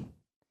alone.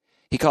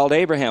 He called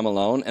Abraham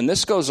alone, and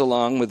this goes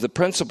along with the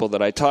principle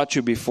that I taught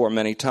you before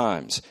many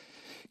times.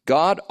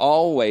 God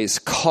always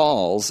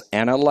calls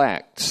and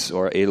elects,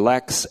 or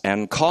elects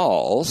and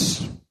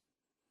calls,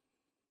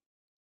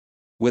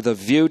 with a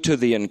view to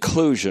the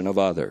inclusion of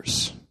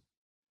others.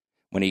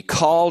 When he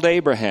called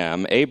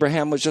Abraham,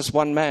 Abraham was just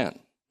one man,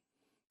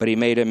 but he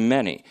made him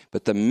many.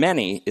 But the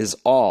many is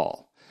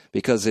all,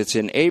 because it's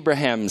in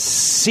Abraham's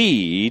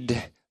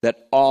seed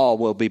that all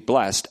will be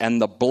blessed. And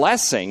the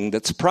blessing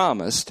that's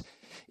promised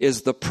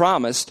is the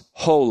promised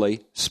Holy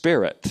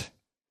Spirit,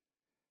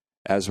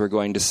 as we're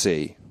going to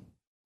see.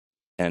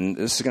 And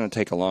this is going to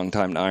take a long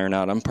time to iron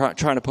out. I'm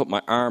trying to put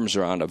my arms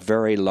around a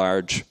very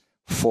large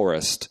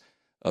forest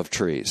of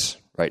trees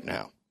right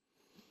now.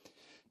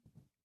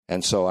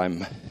 And so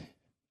I'm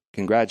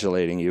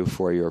congratulating you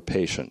for your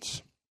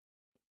patience.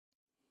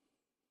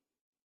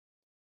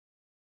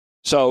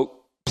 So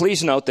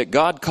please note that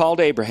God called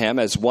Abraham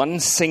as one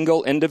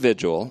single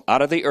individual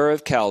out of the Ur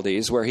of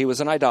Chaldees, where he was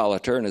an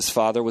idolater and his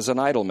father was an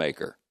idol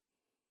maker.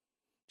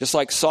 Just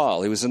like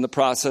Saul, he was in the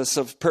process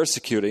of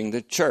persecuting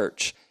the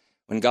church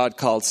when God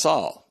called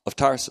Saul of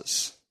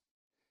Tarsus.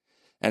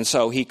 And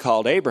so he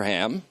called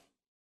Abraham,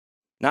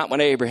 not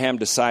when Abraham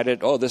decided,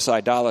 oh, this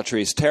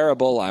idolatry is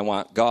terrible, I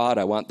want God,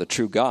 I want the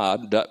true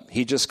God.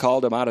 He just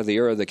called him out of the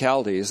Ur of the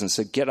Chaldees and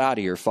said, get out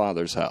of your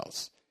father's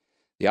house,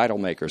 the idol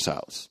maker's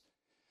house.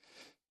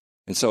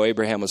 And so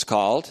Abraham was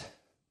called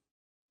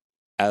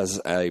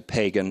as a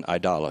pagan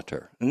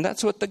idolater. And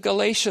that's what the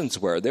Galatians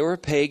were. They were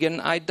pagan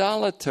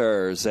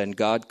idolaters, and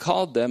God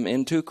called them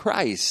into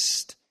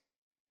Christ.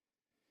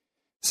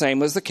 Same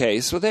was the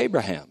case with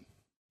Abraham.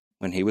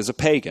 When he was a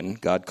pagan,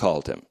 God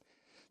called him.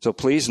 So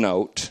please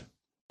note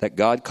that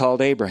God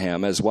called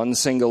Abraham as one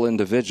single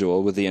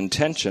individual with the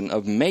intention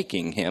of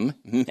making him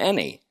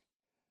many.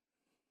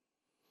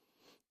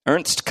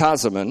 Ernst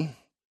Kazeman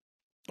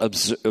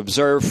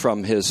observed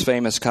from his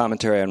famous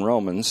commentary on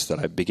Romans that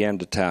I began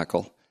to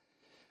tackle.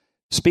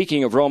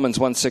 Speaking of Romans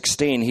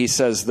 1:16, he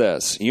says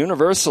this: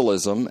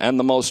 universalism and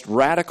the most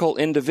radical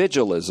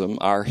individualism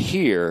are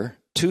here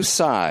two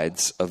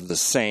sides of the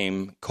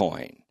same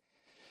coin.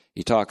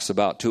 He talks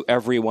about to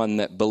everyone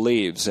that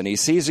believes, and he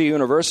sees a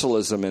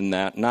universalism in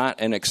that, not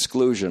an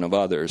exclusion of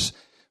others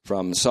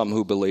from some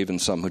who believe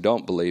and some who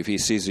don't believe. He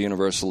sees a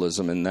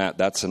universalism in that.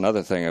 That's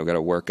another thing I've got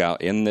to work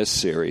out in this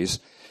series.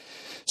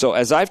 So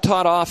as I've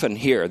taught often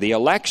here, the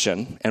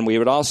election, and we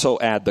would also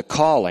add the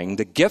calling,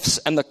 the gifts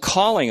and the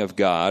calling of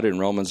God in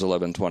Romans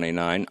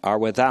 11:29 are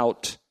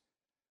without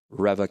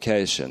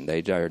revocation.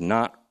 They are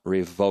not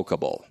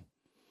revocable.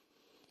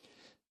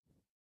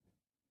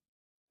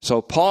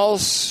 So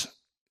Paul's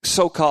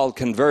so-called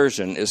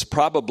conversion is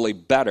probably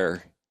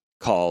better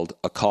called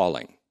a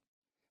calling.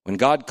 When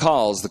God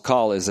calls, the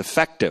call is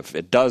effective.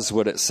 It does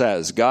what it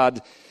says.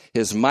 God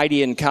is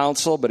mighty in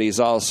counsel, but he's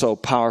also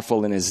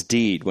powerful in his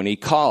deed. When he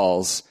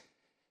calls,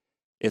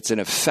 it's an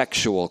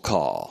effectual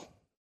call.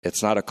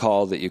 It's not a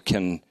call that you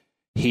can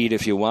heed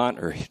if you want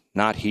or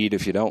not heed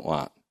if you don't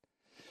want.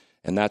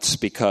 And that's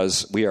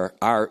because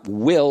our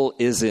will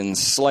is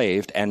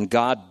enslaved, and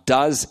God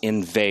does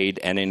invade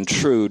and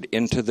intrude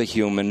into the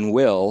human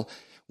will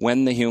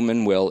when the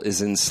human will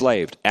is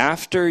enslaved.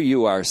 After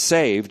you are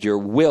saved, your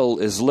will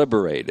is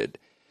liberated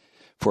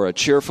for a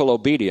cheerful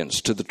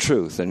obedience to the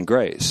truth and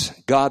grace.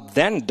 God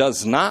then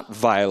does not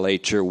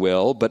violate your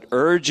will, but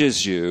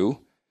urges you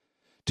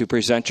to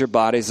present your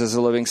bodies as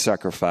a living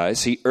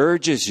sacrifice. He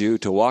urges you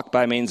to walk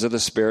by means of the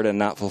Spirit and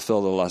not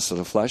fulfill the lusts of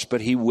the flesh,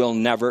 but he will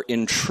never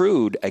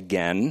intrude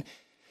again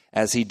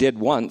as he did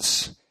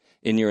once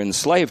in your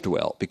enslaved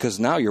will, because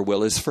now your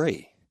will is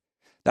free.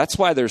 That's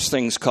why there's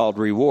things called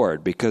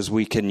reward, because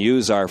we can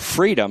use our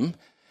freedom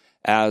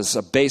as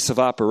a base of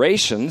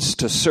operations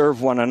to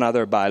serve one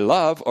another by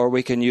love, or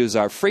we can use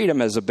our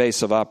freedom as a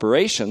base of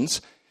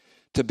operations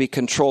to be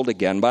controlled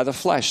again by the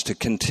flesh, to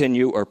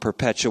continue or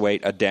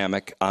perpetuate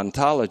Adamic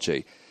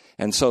ontology.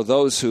 And so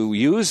those who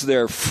use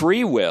their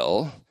free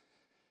will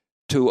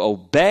to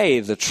obey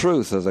the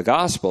truth of the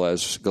gospel,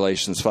 as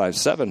Galatians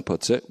 5:7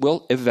 puts it,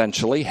 will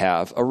eventually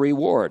have a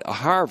reward, a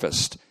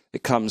harvest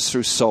that comes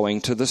through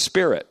sowing to the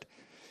Spirit.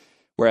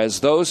 Whereas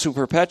those who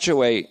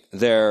perpetuate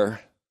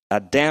their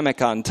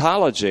Adamic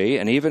ontology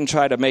and even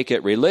try to make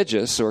it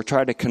religious or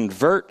try to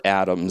convert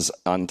Adam's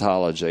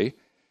ontology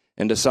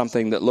into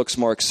something that looks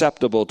more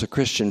acceptable to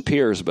Christian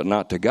peers but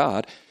not to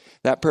God,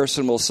 that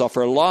person will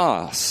suffer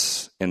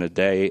loss in a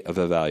day of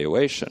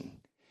evaluation,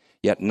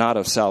 yet not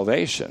of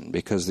salvation,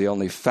 because the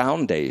only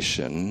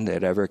foundation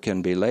that ever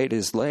can be laid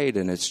is laid,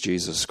 and it's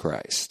Jesus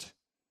Christ.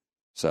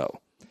 So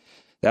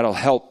that'll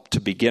help to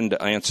begin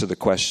to answer the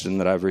question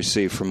that I've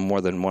received from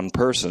more than one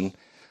person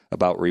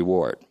about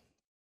reward.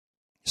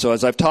 So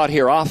as I've taught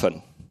here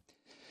often,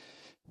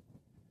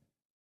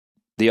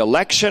 the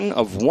election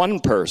of one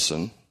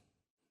person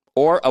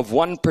or of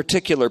one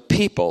particular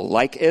people,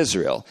 like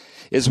Israel,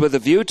 is with a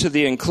view to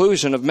the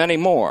inclusion of many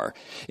more.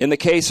 In the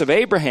case of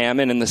Abraham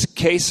and in the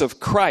case of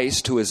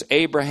Christ, who is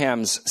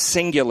Abraham's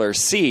singular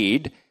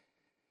seed,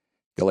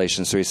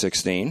 Galatians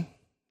 3:16,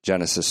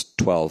 Genesis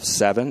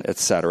 12:7,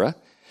 etc.,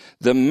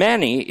 the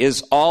many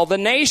is all the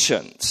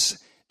nations.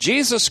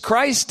 Jesus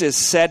Christ is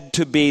said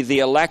to be the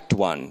elect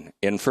one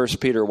in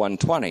 1 Peter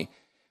 1:20.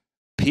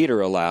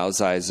 Peter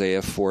allows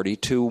Isaiah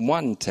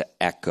 42:1 to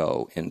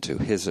echo into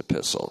his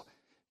epistle.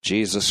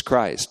 Jesus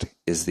Christ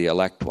is the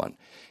elect one.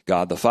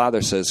 God the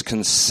Father says,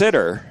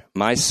 consider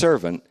my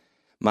servant,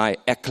 my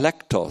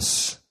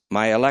eklektos,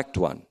 my elect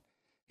one.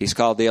 He's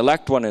called the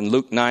elect one in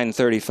Luke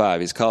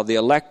 9:35. He's called the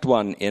elect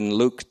one in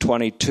Luke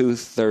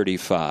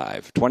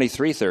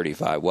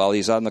 23:35. While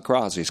he's on the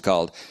cross, he's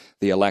called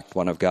the elect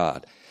one of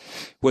God.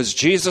 Was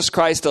Jesus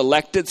Christ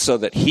elected so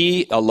that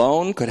he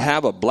alone could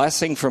have a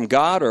blessing from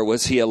God, or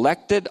was he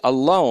elected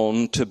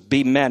alone to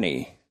be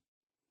many?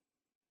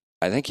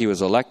 I think he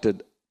was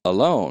elected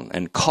alone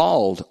and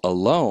called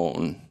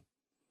alone.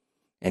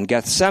 In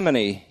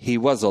Gethsemane, he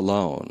was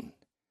alone.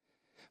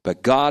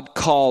 But God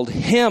called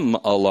him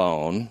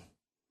alone,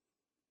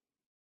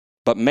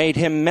 but made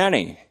him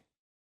many,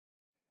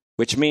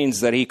 which means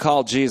that he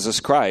called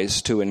Jesus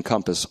Christ to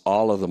encompass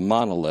all of the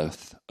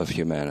monolith of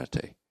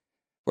humanity.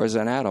 Whereas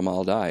in Adam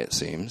all die, it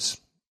seems,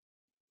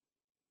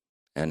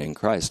 and in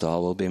Christ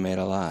all will be made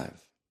alive.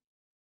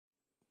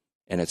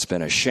 And it's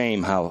been a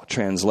shame how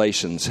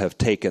translations have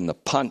taken the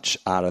punch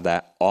out of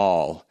that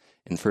all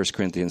in 1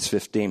 Corinthians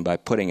 15 by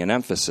putting an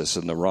emphasis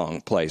in the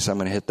wrong place. I'm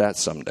going to hit that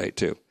someday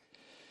too.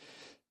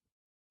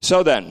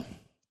 So then,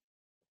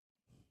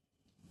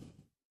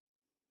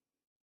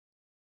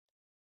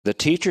 the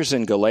teachers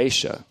in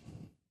Galatia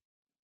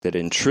that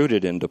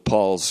intruded into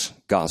Paul's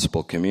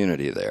gospel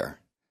community there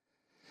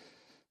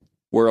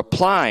were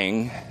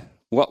applying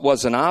what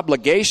was an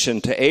obligation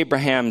to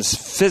Abraham's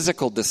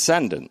physical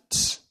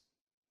descendants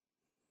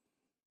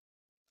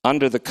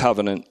under the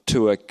covenant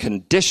to a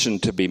condition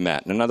to be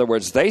met. In other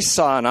words, they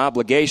saw an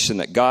obligation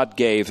that God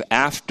gave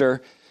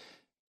after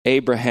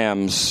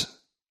Abraham's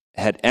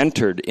had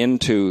entered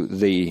into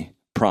the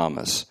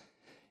promise.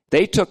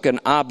 They took an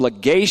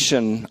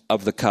obligation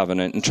of the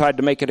covenant and tried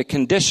to make it a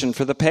condition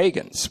for the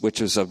pagans,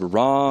 which is a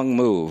wrong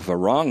move. A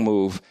wrong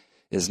move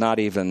is not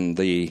even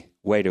the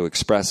way to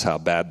express how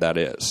bad that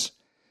is.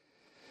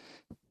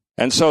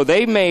 And so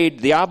they made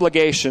the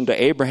obligation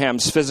to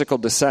Abraham's physical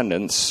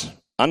descendants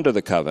under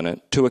the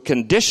covenant to a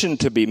condition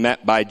to be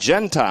met by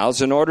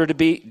Gentiles in order to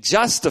be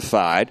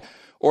justified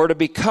or to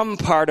become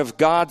part of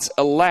God's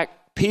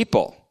elect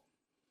people.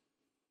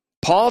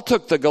 Paul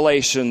took the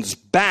Galatians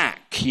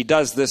back. He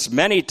does this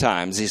many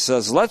times. He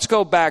says, let's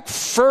go back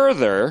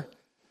further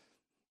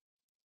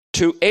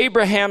to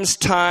Abraham's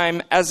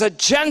time as a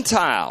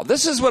Gentile.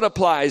 This is what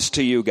applies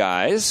to you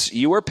guys.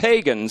 You were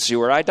pagans. You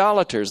were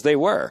idolaters. They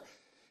were.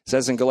 It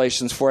says in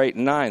Galatians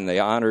 4:8-9, they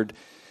honored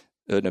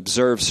and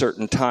observed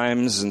certain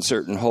times and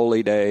certain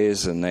holy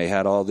days, and they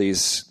had all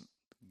these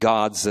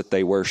gods that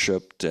they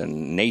worshipped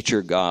and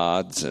nature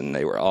gods, and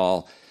they were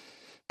all,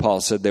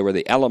 Paul said, they were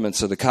the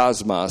elements of the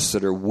cosmos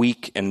that are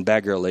weak and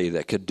beggarly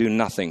that could do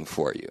nothing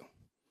for you.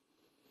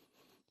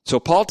 So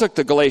Paul took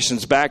the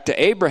Galatians back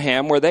to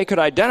Abraham, where they could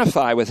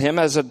identify with him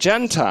as a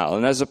Gentile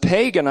and as a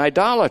pagan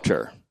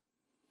idolater,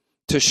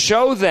 to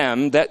show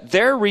them that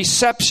their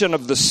reception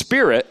of the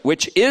Spirit,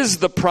 which is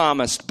the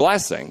promised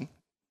blessing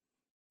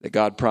that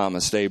God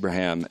promised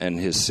Abraham and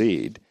his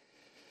seed,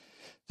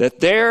 that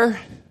their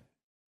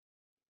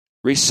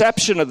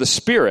reception of the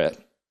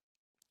Spirit,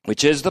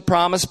 which is the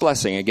promised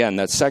blessing, again,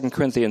 that's 2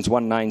 Corinthians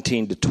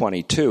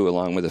 1:19-22,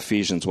 along with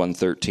Ephesians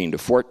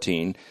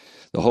 1:13-14,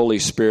 the Holy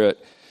Spirit,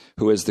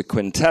 who is the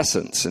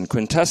quintessence. And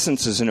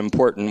quintessence is an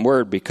important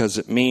word because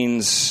it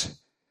means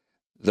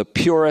the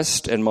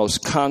purest and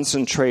most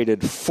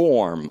concentrated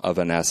form of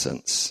an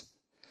essence.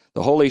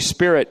 The Holy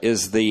Spirit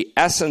is the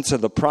essence of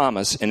the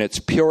promise in its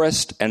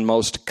purest and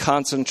most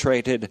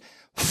concentrated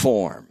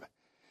form.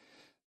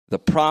 The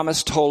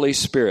promised Holy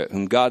Spirit,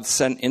 whom God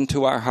sent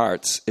into our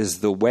hearts, is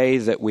the way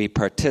that we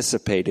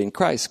participate in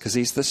Christ, because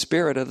he's the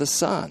Spirit of the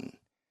Son.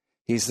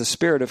 He's the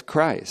Spirit of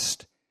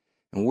Christ.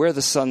 And we're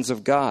the sons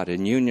of God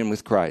in union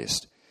with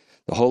Christ.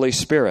 The Holy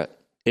Spirit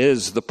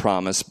is the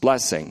promised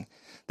blessing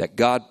that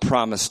God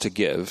promised to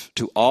give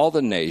to all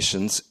the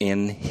nations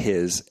in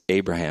his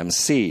Abraham's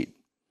seed.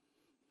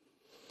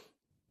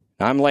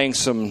 I'm laying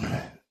some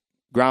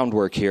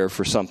groundwork here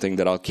for something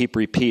that I'll keep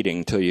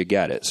repeating till you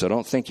get it. So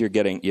don't think you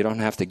don't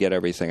have to get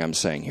everything I'm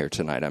saying here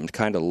tonight. I'm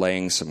kind of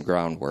laying some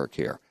groundwork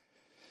here.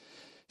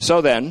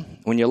 So then,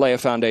 when you lay a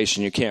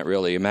foundation, you can't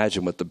really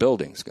imagine what the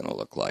building's going to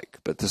look like.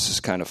 But this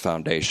is kind of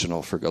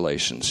foundational for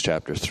Galatians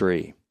chapter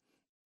 3.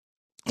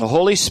 The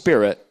Holy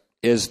Spirit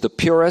is the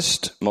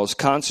purest, most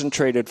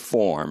concentrated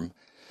form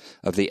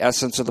of the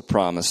essence of the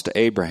promise to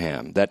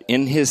Abraham, that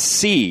in his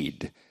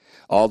seed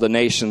all the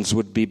nations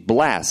would be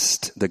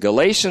blessed. The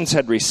Galatians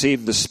had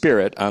received the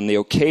Spirit on the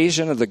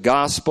occasion of the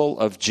gospel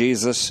of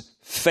Jesus'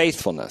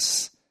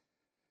 faithfulness,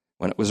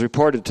 when it was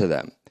reported to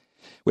them,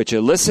 which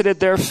elicited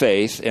their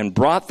faith and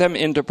brought them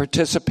into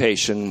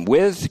participation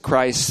with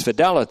Christ's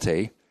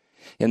fidelity,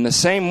 in the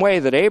same way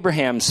that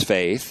Abraham's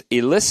faith,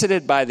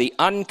 elicited by the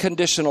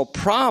unconditional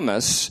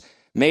promise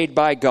made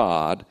by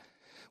God,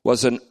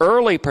 was an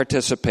early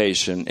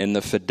participation in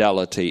the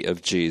fidelity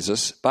of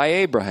Jesus by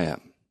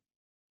Abraham.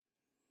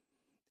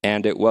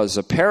 And it was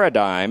a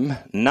paradigm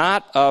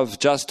not of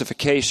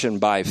justification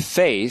by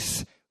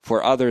faith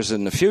for others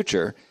in the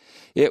future.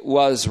 It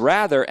was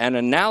rather an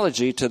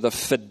analogy to the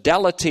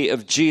fidelity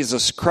of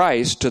Jesus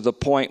Christ, to the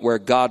point where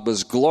God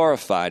was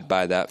glorified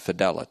by that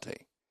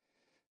fidelity.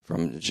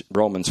 From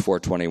Romans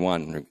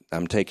 4:21,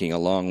 I'm taking a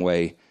long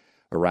way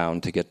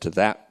around to get to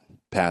that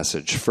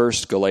passage.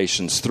 First,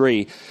 Galatians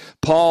 3.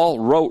 Paul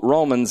wrote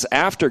Romans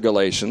after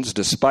Galatians,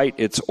 despite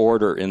its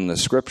order in the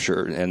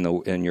Scripture,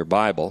 in your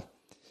Bible.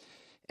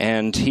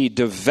 And he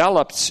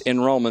develops in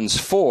Romans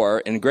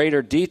 4 in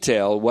greater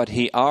detail what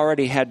he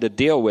already had to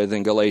deal with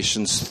in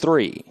Galatians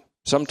 3.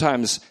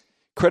 Sometimes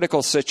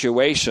critical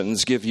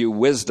situations give you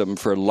wisdom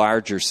for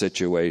larger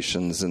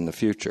situations in the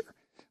future.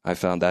 I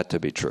found that to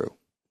be true.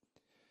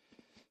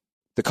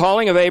 The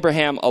calling of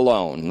Abraham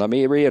alone, let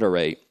me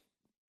reiterate,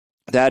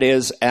 that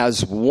is,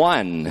 as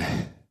one,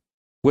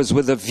 was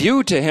with a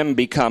view to him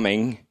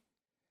becoming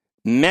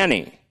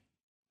many.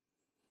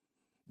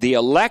 The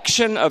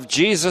election of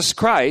Jesus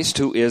Christ,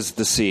 who is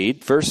the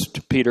seed,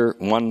 1 Peter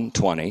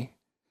 1:20,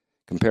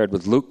 compared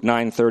with Luke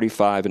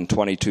 9:35 and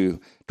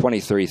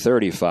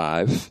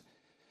 23:35,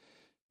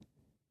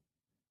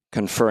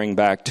 conferring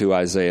back to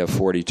Isaiah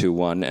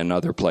 42:1 and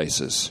other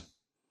places.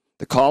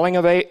 The calling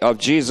of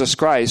Jesus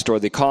Christ, or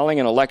the calling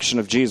and election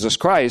of Jesus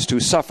Christ, who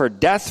suffered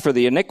death for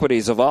the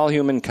iniquities of all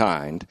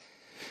humankind,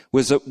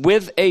 was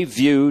with a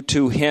view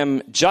to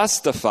him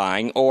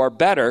justifying, or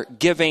better,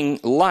 giving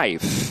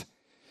life,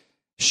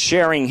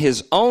 sharing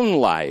his own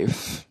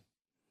life,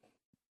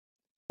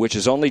 which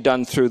is only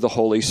done through the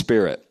Holy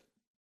Spirit,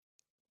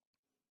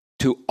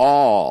 to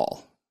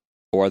all,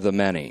 or the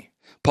many.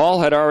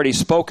 Paul had already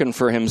spoken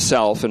for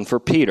himself and for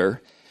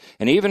Peter,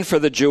 and even for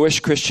the Jewish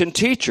Christian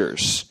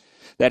teachers,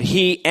 that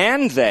he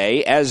and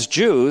they, as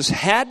Jews,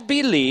 had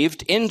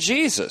believed in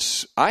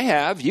Jesus. I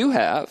have, you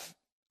have,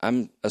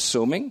 I'm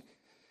assuming.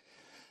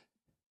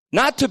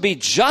 Not to be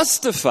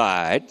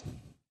justified,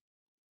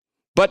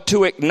 but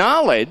to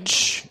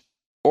acknowledge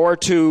or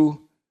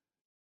to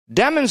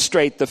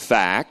demonstrate the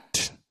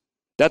fact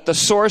that the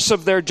source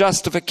of their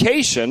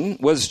justification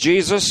was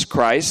Jesus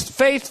Christ's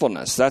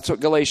faithfulness. That's what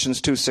Galatians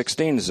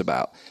 2:16 is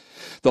about.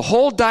 The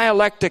whole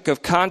dialectic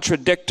of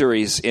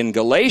contradictories in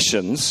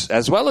Galatians,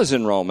 as well as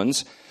in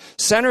Romans,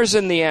 centers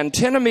in the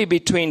antinomy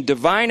between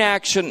divine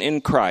action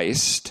in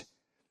Christ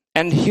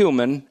and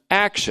human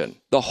action.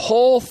 The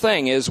whole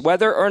thing is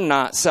whether or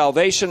not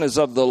salvation is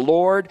of the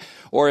Lord,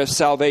 or if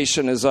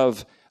salvation is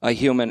of a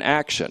human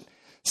action.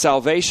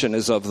 Salvation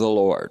is of the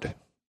Lord.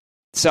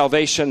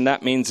 Salvation,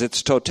 that means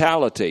its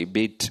totality.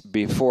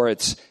 Before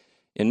its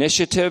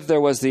initiative, there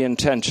was the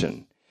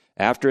intention.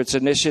 After its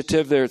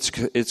initiative, there's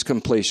its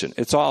completion.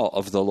 It's all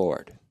of the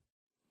Lord.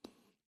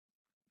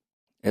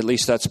 At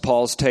least that's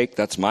Paul's take,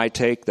 that's my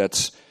take,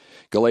 that's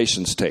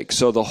Galatians' take.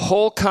 So the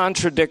whole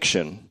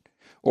contradiction,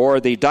 or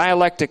the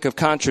dialectic of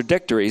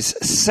contradictories,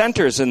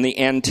 centers in the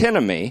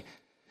antinomy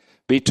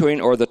between,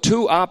 or the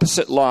two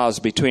opposite laws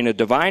between a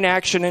divine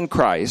action in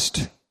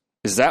Christ.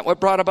 Is that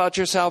what brought about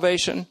your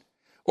salvation?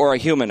 Or a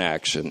human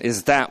action?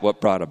 Is that what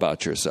brought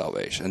about your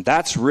salvation?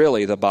 That's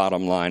really the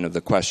bottom line of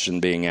the question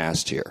being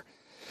asked here.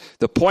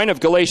 The point of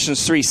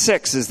Galatians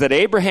 3:6 is that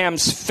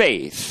Abraham's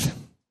faith,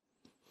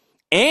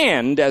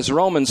 and as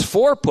Romans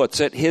 4 puts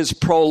it, his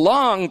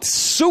prolonged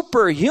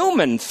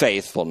superhuman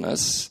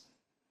faithfulness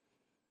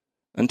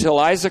until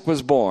Isaac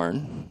was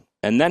born,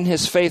 and then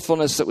his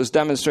faithfulness that was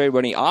demonstrated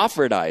when he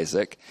offered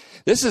Isaac,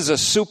 this is a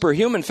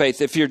superhuman faith.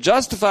 If you're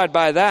justified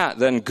by that,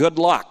 then good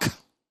luck.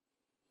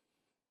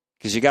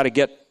 Because you got to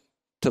get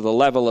to the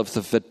level of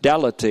the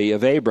fidelity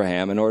of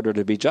Abraham in order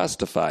to be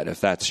justified,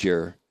 if that's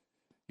your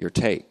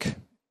take.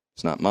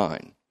 It's not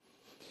mine.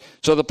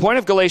 So the point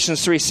of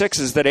Galatians 3:6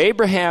 is that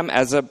Abraham,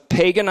 as a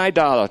pagan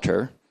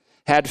idolater,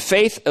 had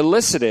faith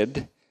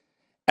elicited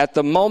at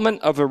the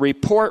moment of a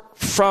report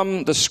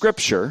from the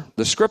Scripture.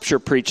 The Scripture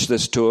preached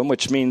this to him,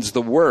 which means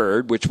the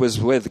Word, which was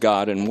with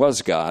God and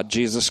was God,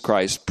 Jesus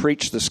Christ,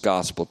 preached this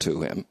gospel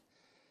to him.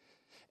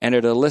 And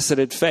it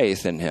elicited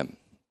faith in him.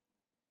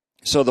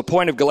 So the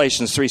point of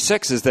Galatians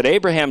 3:6 is that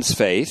Abraham's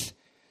faith,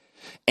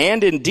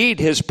 and indeed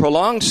his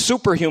prolonged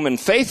superhuman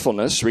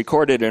faithfulness,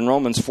 recorded in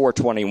Romans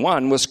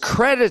 4:21, was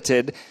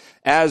credited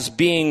as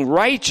being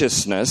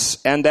righteousness,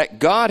 and that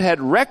God had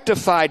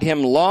rectified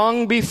him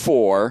long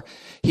before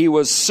he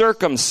was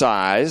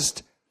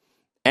circumcised,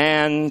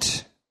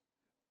 and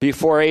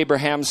before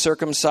Abraham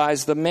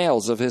circumcised the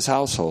males of his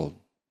household.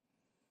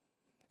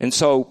 And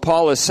so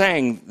Paul is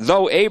saying,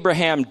 though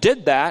Abraham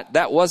did that,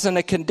 that wasn't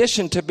a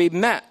condition to be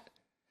met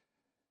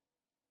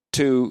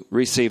to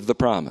receive the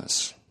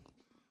promise.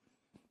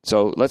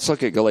 So let's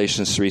look at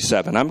Galatians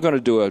 3:7. I'm going to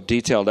do a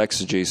detailed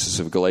exegesis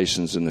of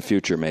Galatians in the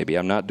future, maybe.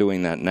 I'm not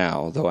doing that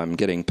now, though I'm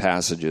getting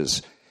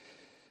passages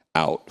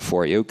out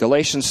for you.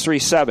 Galatians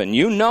 3:7.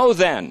 You know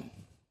then,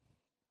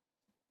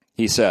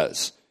 he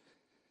says.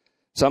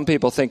 Some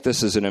people think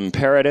this is an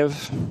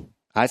imperative.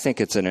 I think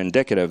it's an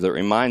indicative that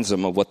reminds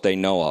them of what they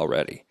know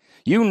already.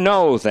 You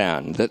know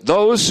then that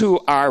those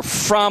who are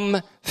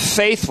from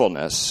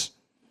faithfulness,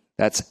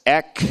 that's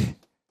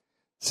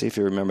see if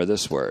you remember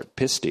this word,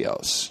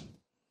 pistios.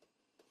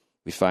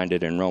 We find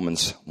it in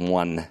Romans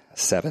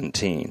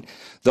 1:17.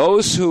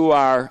 Those who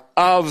are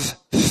of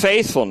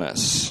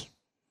faithfulness,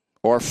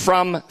 or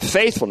from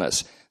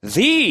faithfulness,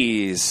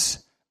 these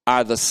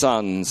are the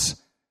sons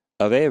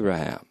of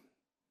Abraham.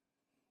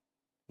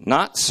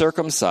 Not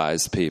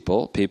circumcised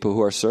people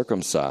who are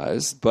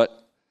circumcised,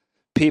 but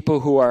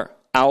people who are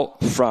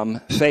out from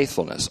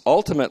faithfulness.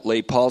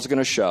 Ultimately, Paul's going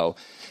to show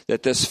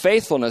that this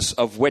faithfulness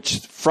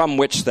from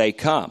which they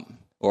come,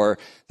 or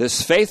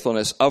this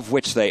faithfulness of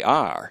which they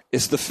are,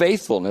 is the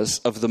faithfulness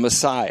of the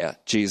Messiah,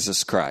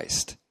 Jesus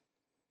Christ.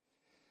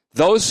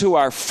 Those who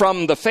are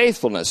from the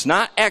faithfulness,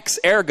 not ex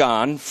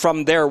ergon,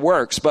 from their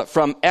works, but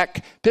from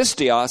ek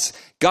pistios,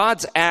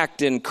 God's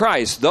act in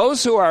Christ.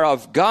 Those who are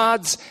of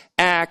God's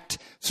act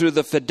through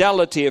the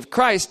fidelity of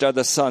Christ are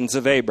the sons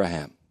of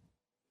Abraham.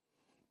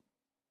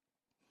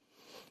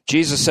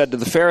 Jesus said to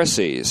the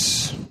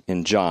Pharisees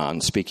in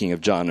John, speaking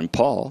of John and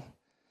Paul,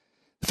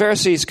 the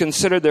Pharisees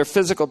considered their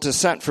physical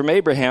descent from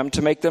Abraham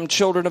to make them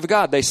children of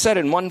God. They said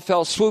in one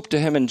fell swoop to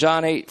him in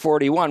John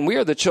 8:41, we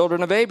are the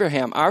children of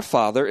Abraham. Our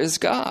father is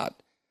God.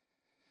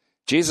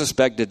 Jesus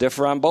begged to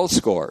differ on both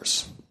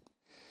scores.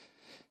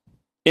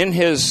 In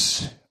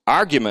his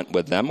argument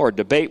with them, or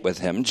debate with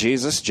him,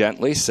 Jesus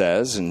gently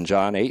says in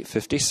John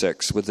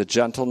 8:56, with the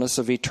gentleness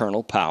of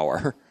eternal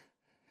power,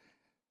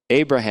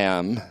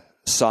 Abraham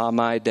saw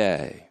my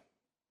day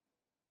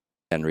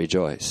and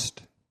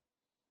rejoiced.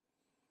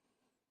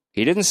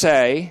 He didn't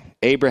say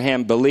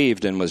Abraham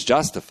believed and was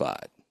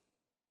justified.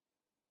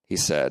 He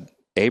said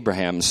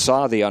Abraham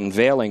saw the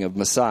unveiling of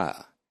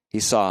Messiah. He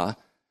saw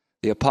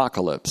the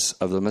apocalypse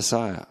of the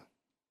Messiah.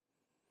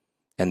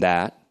 And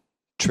that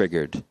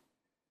triggered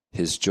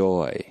his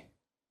joy.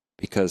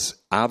 Because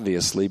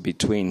obviously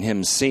between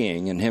him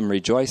seeing and him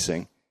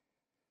rejoicing,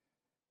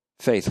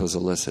 faith was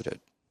elicited.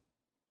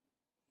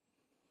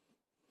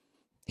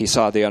 He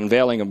saw the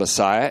unveiling of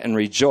Messiah and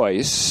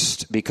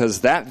rejoiced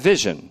because that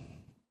vision,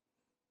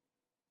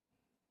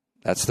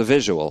 that's the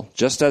visual,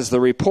 just as the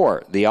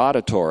report, the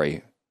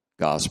auditory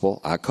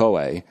gospel,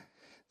 akoe,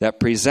 that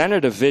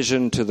presented a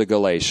vision to the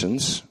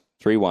Galatians,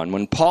 3:1.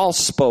 When Paul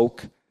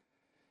spoke,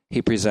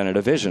 he presented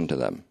a vision to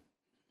them.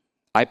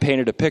 I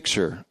painted a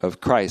picture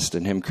of Christ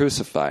and him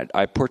crucified.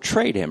 I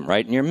portrayed him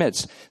right in your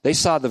midst. They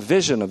saw the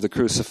vision of the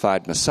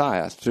crucified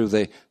Messiah through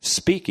the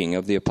speaking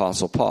of the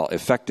Apostle Paul.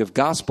 Effective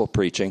gospel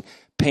preaching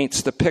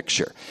paints the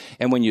picture.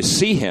 And when you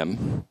see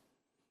him,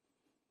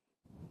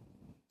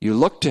 you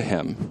look to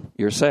him,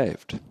 you're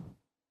saved.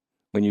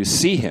 When you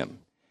see him,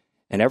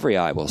 and every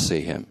eye will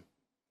see him,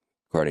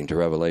 according to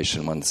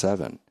Revelation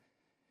 1:7,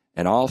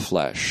 and all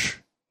flesh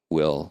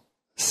will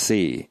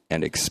see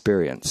and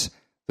experience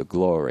the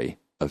glory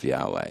of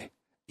Yahweh.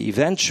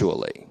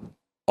 Eventually,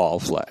 all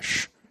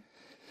flesh,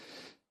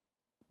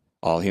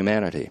 all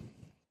humanity.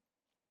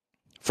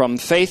 From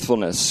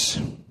faithfulness,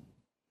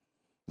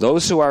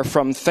 those who are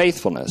from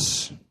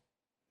faithfulness,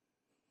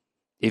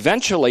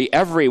 eventually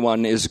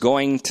everyone is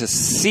going to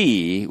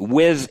see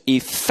with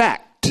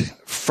effect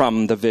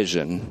from the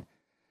vision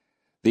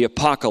the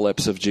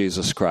apocalypse of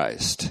Jesus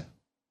Christ.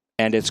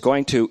 And it's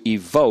going to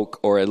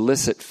evoke or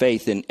elicit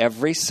faith in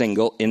every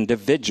single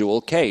individual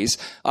case.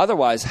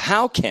 Otherwise,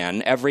 how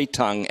can every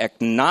tongue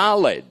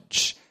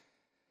acknowledge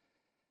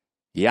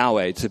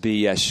Yahweh to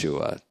be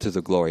Yeshua, to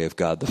the glory of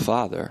God the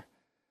Father,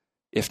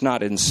 if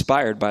not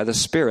inspired by the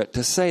Spirit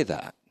to say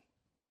that?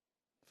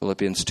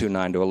 Philippians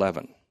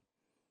 2:9-11.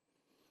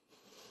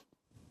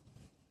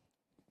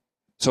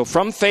 So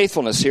from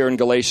faithfulness here in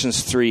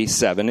Galatians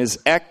 3:7 is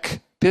ek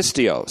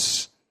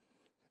pistios.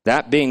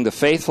 That being the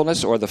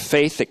faithfulness or the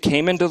faith that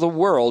came into the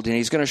world. And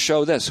he's going to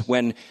show this.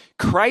 When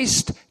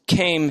Christ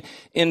came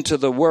into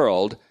the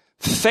world,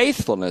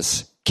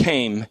 faithfulness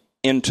came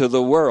into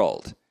the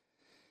world.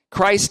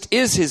 Christ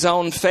is his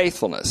own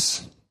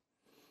faithfulness.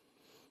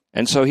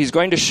 And so he's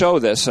going to show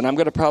this, and I'm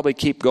going to probably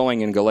keep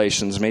going in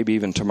Galatians, maybe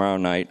even tomorrow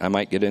night. I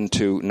might get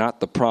into not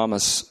the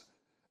promise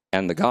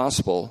and the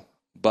gospel,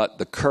 but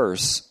the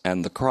curse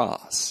and the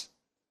cross.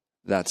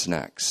 That's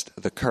next.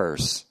 The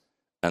curse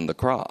and the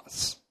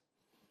cross,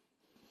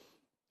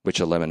 which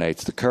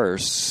eliminates the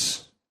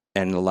curse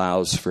and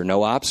allows for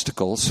no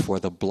obstacles for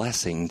the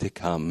blessing to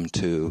come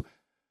to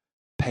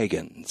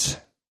pagans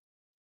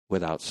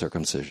without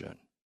circumcision.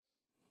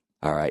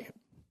 All right.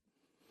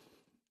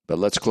 But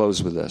let's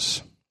close with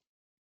this.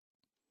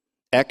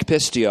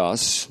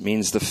 Ekpistios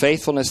means the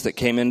faithfulness that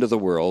came into the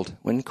world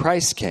when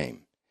Christ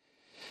came.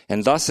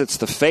 And thus it's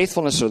the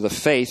faithfulness or the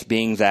faith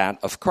being that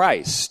of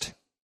Christ.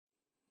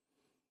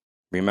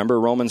 Remember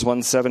Romans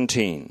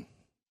 1:17.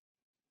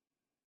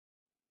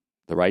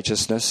 The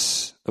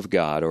righteousness of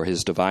God or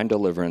his divine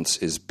deliverance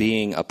is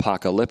being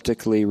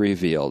apocalyptically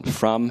revealed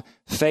from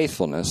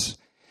faithfulness,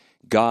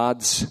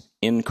 God's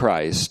in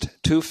Christ,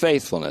 to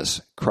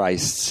faithfulness,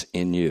 Christ's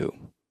in you.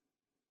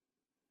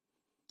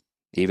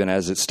 Even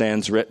as it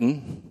stands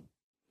written,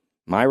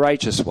 my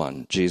righteous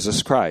one,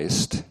 Jesus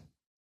Christ,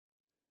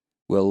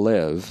 will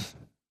live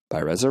by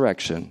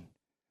resurrection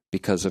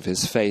because of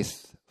his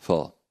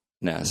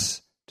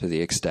faithfulness to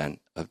the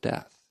extent of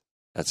death.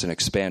 That's an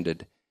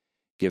expanded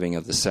giving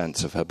of the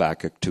sense of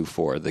Habakkuk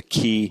 2:4, the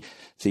key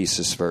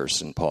thesis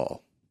verse in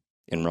Paul,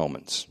 in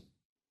Romans.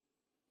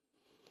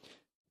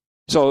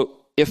 So,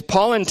 if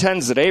Paul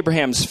intends that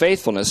Abraham's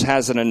faithfulness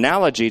has an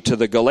analogy to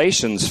the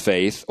Galatians'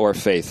 faith or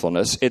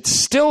faithfulness, it's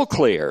still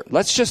clear.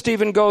 Let's just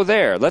even go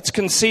there. Let's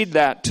concede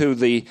that to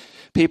the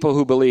people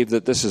who believe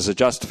that this is a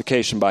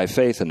justification by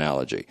faith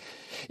analogy.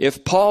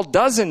 If Paul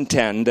does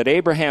intend that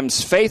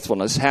Abraham's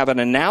faithfulness have an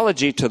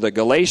analogy to the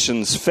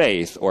Galatians'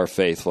 faith or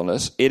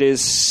faithfulness, it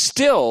is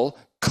still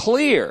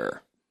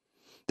clear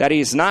that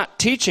he's not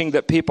teaching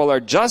that people are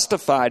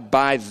justified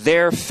by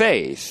their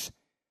faith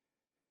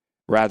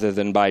rather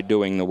than by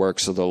doing the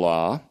works of the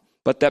law,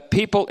 but that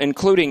people,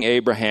 including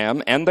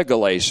Abraham and the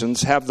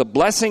Galatians, have the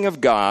blessing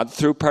of God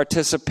through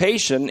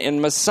participation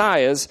in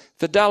Messiah's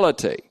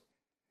fidelity.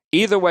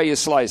 Either way you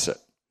slice it.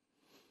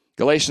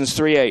 Galatians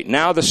 3:8.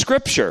 Now the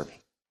Scripture,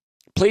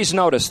 please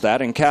notice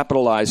that and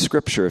capitalize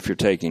Scripture if you're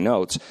taking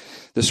notes.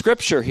 The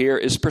Scripture here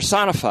is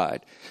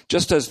personified.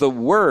 Just as the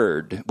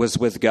Word was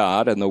with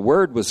God and the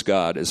Word was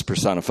God is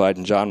personified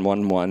in John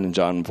 1:1 and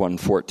John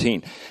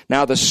 1:14.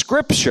 Now the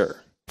Scripture,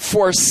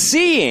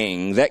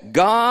 foreseeing that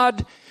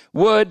God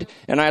would,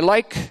 and I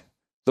like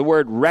the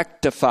word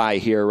rectify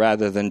here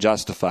rather than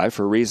justify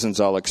for reasons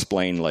I'll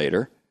explain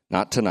later,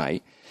 not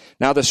tonight.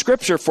 Now the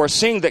Scripture,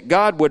 foreseeing that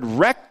God would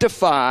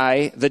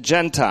rectify the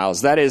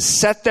Gentiles, that is,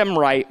 set them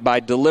right by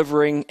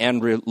delivering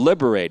and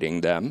liberating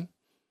them.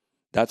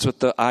 That's what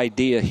the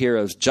idea here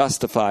of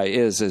justify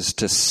is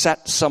to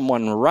set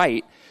someone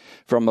right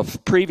from a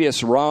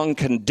previous wrong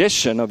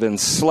condition of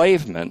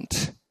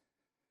enslavement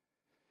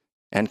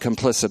and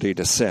complicity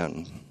to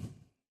sin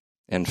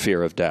and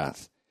fear of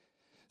death.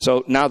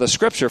 So now the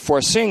Scripture,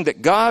 foreseeing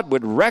that God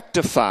would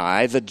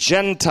rectify the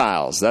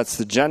Gentiles, that's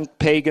the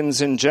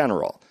pagans in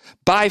general,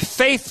 by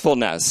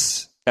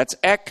faithfulness, that's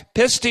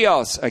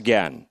ekpistios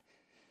again,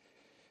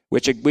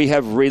 which we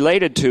have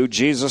related to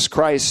Jesus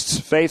Christ's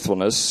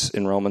faithfulness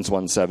in Romans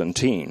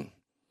 1:17.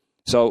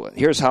 So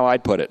here's how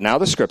I'd put it. Now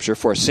the Scripture,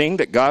 foreseeing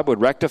that God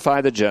would rectify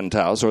the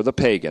Gentiles or the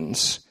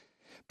pagans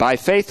by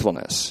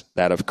faithfulness,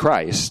 that of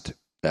Christ,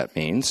 that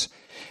means,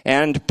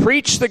 and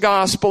preach the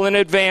gospel in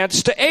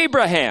advance to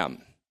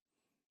Abraham.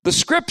 The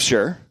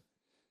Scripture,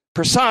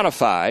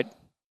 personified,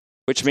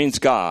 which means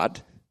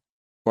God,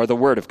 or the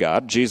Word of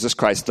God, Jesus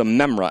Christ, the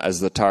Memra, as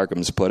the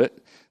Targums put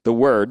it, the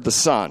Word, the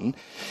Son.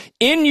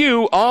 In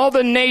you, all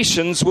the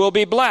nations will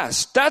be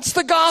blessed. That's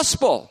the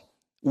gospel.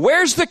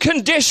 Where's the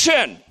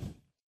condition?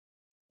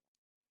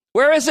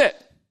 Where is it?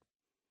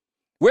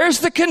 Where's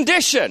the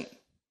condition?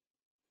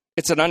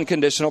 It's an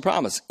unconditional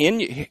promise.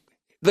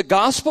 The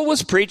gospel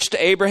was preached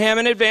to Abraham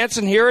in advance,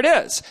 and here it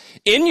is.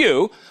 In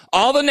you,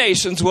 all the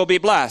nations will be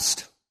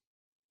blessed.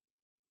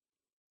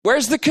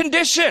 Where's the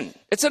condition?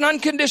 It's an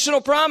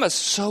unconditional promise.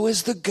 So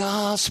is the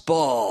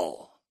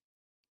gospel.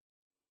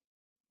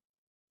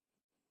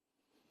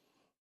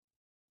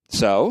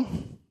 So,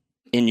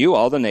 in you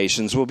all the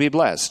nations will be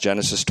blessed.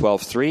 Genesis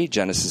 12:3,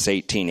 Genesis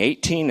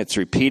 18:18, it's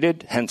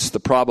repeated, hence the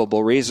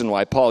probable reason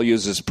why Paul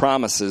uses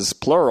promises,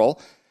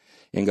 plural,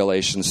 in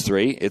Galatians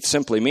 3. It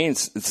simply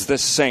means it's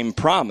this same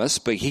promise,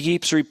 but he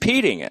keeps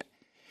repeating it.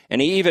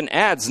 And he even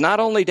adds, not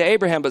only to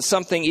Abraham, but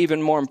something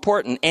even more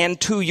important, and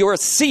to your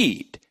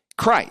seed,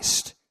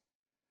 Christ.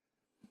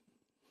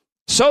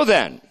 So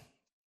then,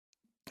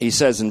 he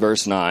says in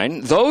verse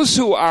 9, those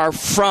who are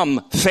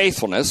from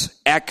faithfulness,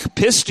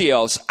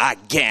 ekpistios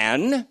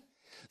again,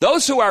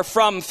 Those who are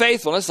from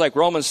faithfulness, like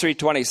Romans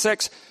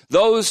 3:26,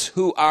 those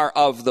who are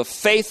of the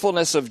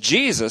faithfulness of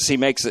Jesus, he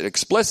makes it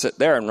explicit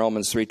there in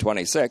Romans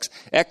 3:26,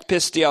 ek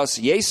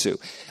pistios Jesu,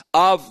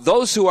 of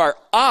those who are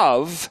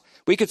of,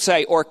 we could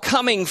say, or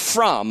coming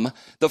from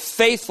the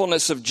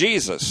faithfulness of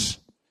Jesus.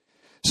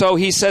 So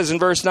he says in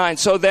verse 9,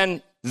 so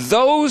then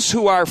those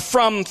who are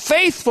from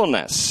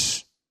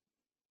faithfulness,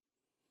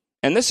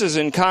 and this is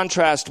in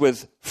contrast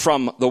with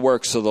from the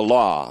works of the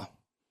law.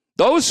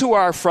 Those who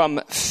are from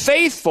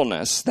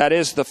faithfulness, that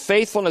is the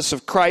faithfulness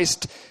of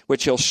Christ,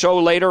 which he'll show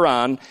later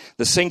on,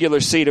 the singular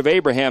seed of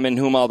Abraham in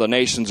whom all the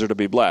nations are to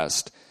be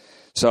blessed.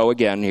 So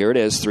again, here it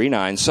is,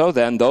 3:9. So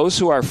then, those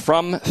who are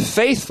from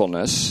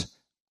faithfulness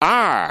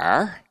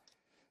are,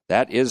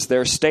 that is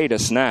their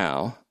status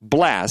now,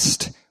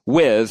 blessed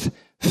with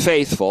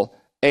faithful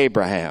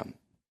Abraham.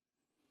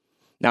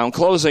 Now, in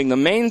closing, the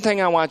main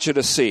thing I want you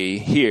to see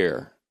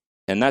here,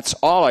 and that's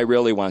all I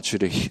really want you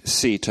to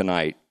see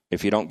tonight,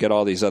 if you don't get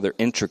all these other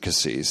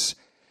intricacies,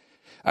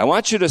 I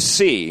want you to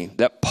see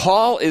that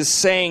Paul is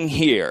saying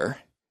here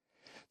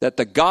that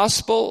the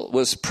gospel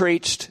was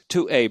preached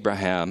to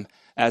Abraham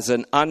as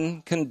an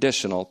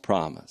unconditional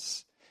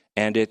promise.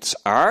 And it's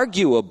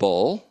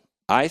arguable,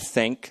 I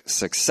think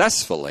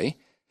successfully,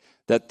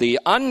 that the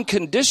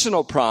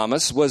unconditional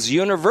promise was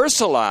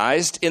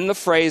universalized in the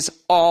phrase,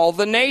 all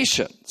the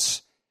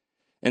nations.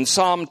 In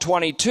Psalm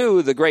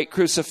 22, the great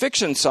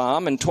crucifixion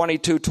psalm, in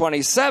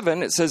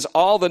 22:27, it says,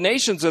 all the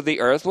nations of the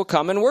earth will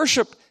come and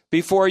worship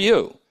before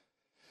you.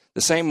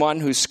 The same one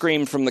who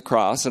screamed from the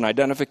cross in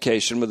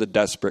identification with the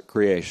desperate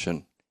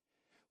creation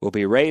will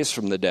be raised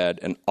from the dead,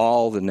 and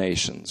all the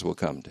nations will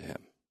come to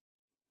him.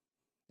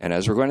 And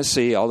as we're going to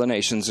see, all the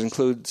nations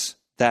includes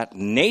that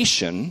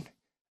nation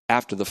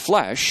after the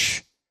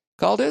flesh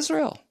called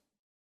Israel.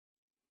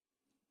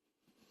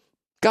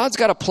 God's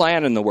got a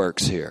plan in the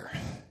works here.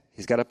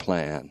 He's got a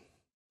plan.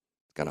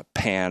 It's going to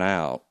pan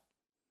out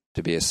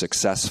to be a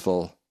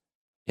successful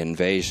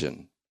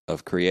invasion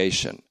of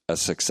creation, a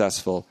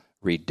successful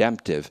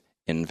redemptive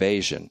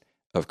invasion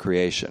of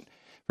creation.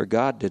 For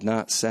God did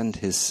not send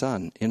his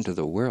Son into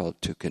the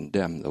world to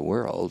condemn the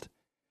world,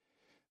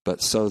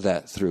 but so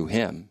that through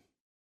him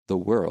the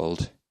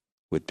world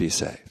would be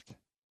saved.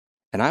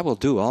 And I will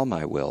do all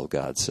my will,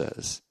 God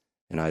says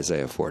in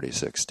Isaiah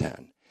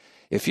 46:10.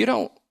 If you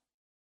don't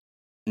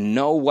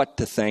know what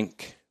to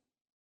think,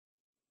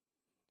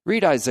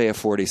 read Isaiah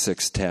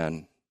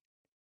 46:10.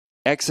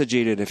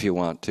 Exegete it if you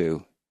want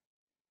to.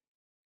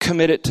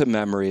 Commit it to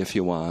memory if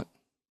you want.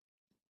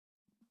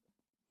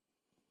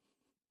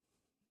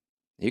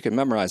 You can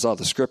memorize all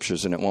the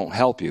scriptures and it won't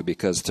help you,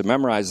 because to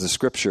memorize the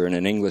scripture in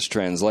an English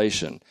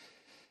translation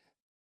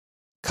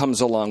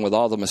comes along with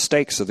all the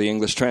mistakes of the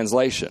English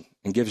translation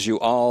and gives you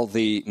all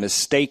the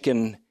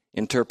mistaken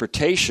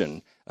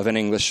interpretation of an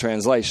English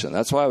translation.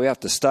 That's why we have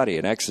to study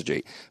and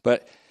exegete.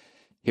 But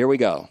here we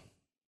go.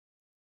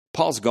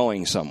 Paul's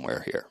going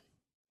somewhere here.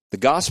 The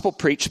gospel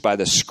preached by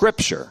the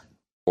scripture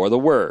or the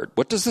word.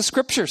 What does the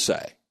scripture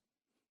say?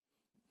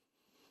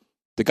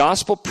 The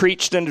gospel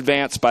preached in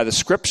advance by the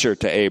scripture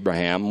to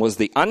Abraham was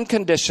the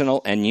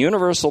unconditional and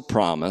universal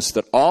promise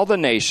that all the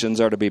nations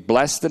are to be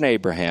blessed in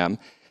Abraham,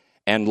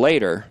 and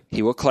later,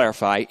 he will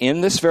clarify,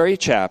 in this very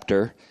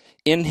chapter,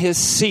 in his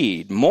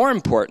seed. More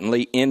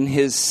importantly, in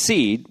his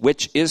seed,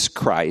 which is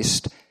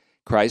Christ,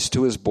 Christ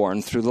who is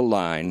born through the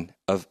line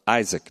of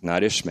Isaac,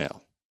 not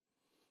Ishmael.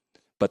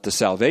 But the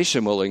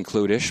salvation will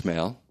include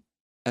Ishmael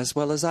as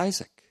well as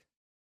Isaac.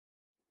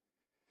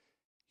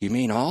 You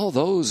mean all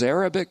those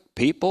Arabic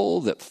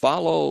people that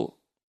follow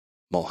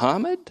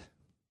Muhammad?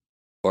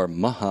 Or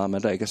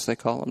Muhammad, I guess they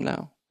call him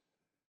now.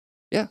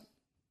 Yeah.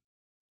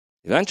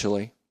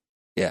 Eventually,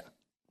 yeah.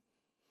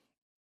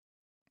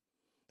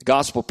 The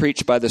gospel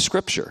preached by the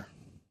scripture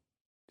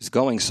is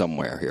going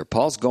somewhere here.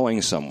 Paul's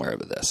going somewhere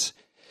with this.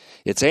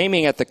 It's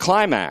aiming at the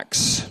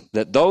climax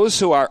that those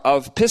who are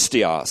of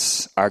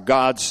pistios are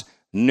God's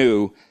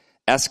new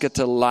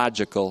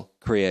eschatological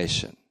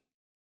creation.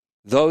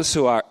 Those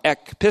who are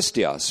ek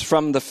pistios,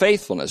 from the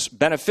faithfulness,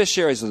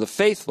 beneficiaries of the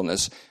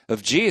faithfulness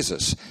of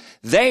Jesus,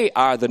 they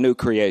are the new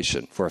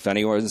creation. For if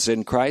anyone's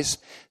in Christ,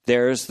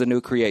 there's the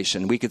new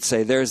creation. We could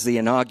say there's the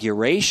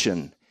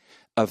inauguration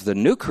of the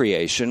new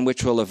creation,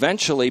 which will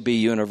eventually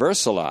be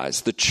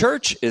universalized. The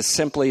church is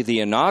simply the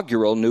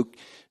inaugural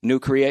new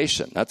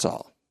creation. That's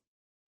all.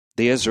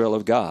 The Israel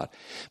of God.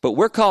 But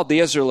we're called the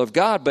Israel of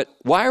God. But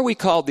why are we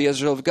called the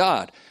Israel of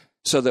God?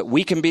 So that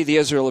we can be the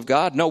Israel of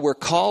God? No, we're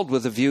called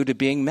with a view to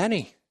being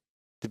many,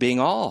 to being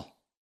all.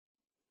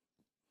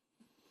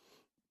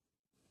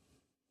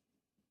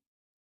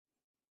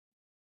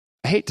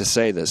 I hate to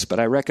say this,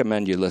 but I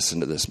recommend you listen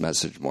to this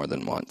message more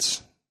than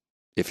once,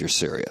 if you're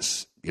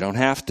serious. You don't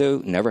have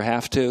to, never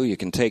have to. You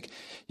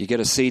get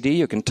a CD,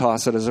 you can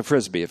toss it as a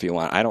Frisbee if you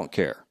want. I don't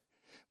care.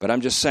 But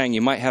I'm just saying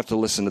you might have to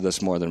listen to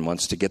this more than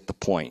once to get the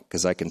point,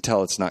 because I can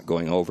tell it's not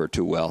going over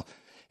too well.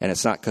 And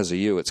it's not because of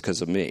you, it's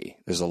because of me.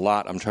 There's a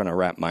lot I'm trying to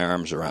wrap my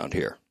arms around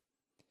here.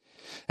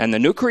 And the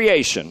new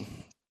creation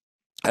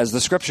as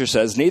the scripture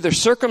says, neither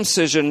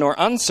circumcision nor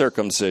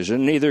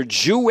uncircumcision, neither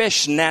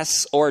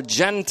Jewishness or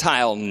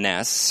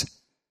Gentileness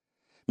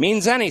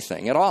means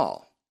anything at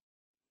all.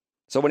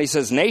 So when he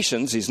says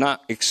nations, he's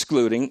not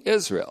excluding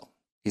Israel.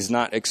 He's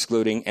not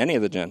excluding any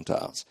of the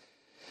Gentiles.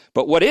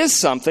 But what is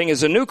something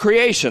is a new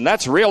creation.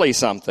 That's really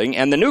something.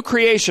 And the new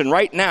creation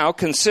right now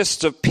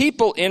consists of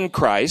people in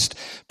Christ,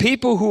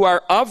 people who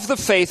are of the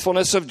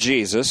faithfulness of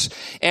Jesus,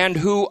 and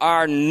who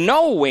are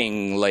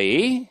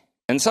knowingly,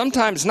 and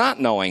sometimes not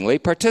knowingly,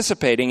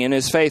 participating in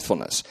his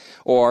faithfulness,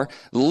 or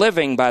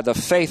living by the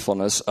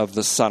faithfulness of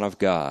the Son of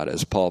God,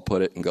 as Paul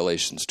put it in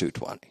Galatians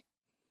 2:20.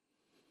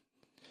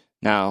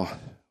 Now,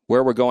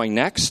 where we're going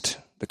next,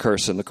 the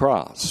curse and the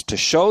cross, to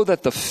show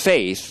that the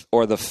faith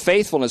or the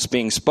faithfulness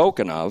being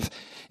spoken of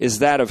is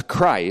that of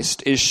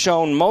Christ, is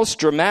shown most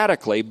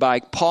dramatically by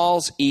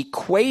Paul's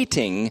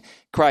equating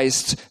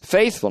Christ's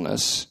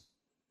faithfulness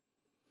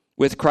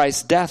with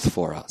Christ's death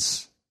for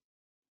us,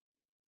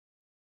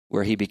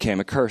 where he became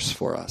a curse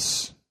for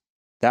us.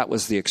 That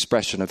was the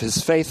expression of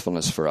his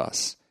faithfulness for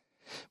us.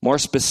 More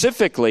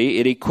specifically,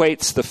 it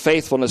equates the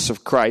faithfulness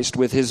of Christ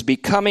with his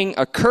becoming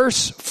a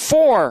curse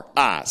for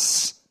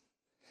us.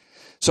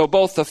 So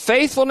both the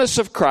faithfulness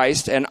of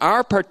Christ and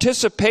our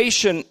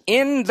participation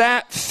in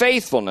that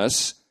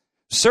faithfulness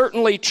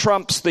certainly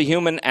trumps the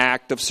human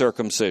act of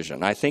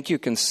circumcision. I think you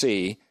can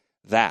see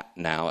that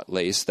now, at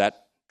least.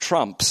 That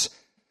trumps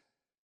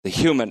the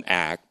human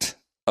act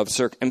of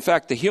circumcision. In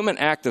fact, the human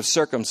act of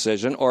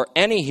circumcision, or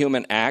any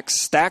human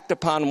acts stacked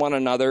upon one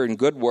another in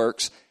good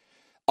works,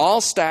 all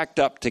stacked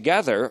up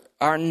together,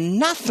 are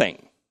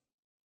nothing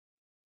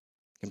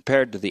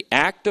compared to the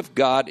act of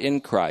God in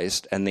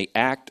Christ and the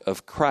act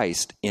of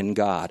Christ in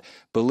God.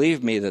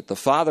 Believe me that the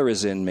Father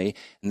is in me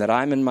and that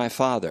I'm in my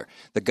Father.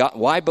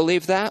 Why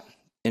believe that?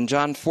 In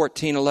John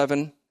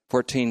 10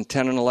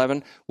 and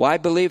 11. Why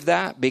believe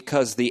that?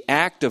 Because the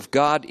act of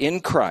God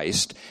in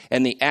Christ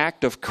and the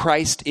act of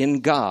Christ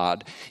in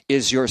God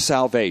is your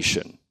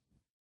salvation.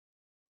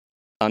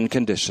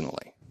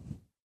 Unconditionally.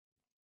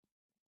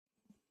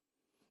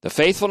 The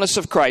faithfulness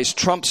of Christ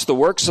trumps the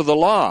works of the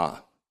law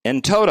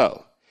in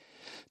toto,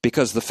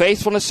 because the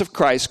faithfulness of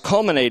Christ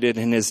culminated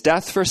in his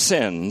death for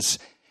sins.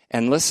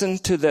 And listen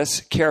to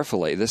this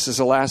carefully. This is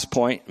the last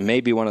point,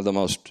 maybe one of the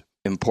most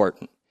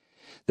important.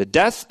 The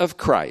death of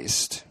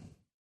Christ,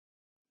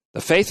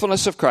 the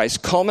faithfulness of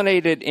Christ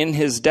culminated in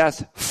his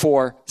death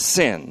for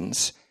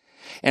sins,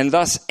 and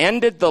thus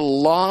ended the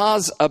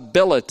law's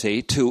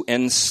ability to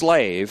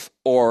enslave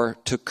or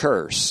to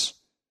curse,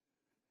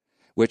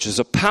 which is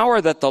a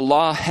power that the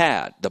law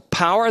had. The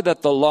power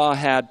that the law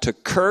had to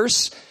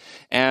curse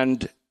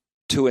and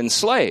to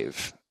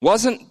enslave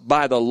wasn't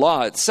by the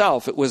law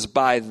itself. It was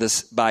by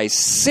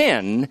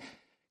sin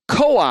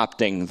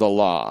co-opting the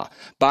law,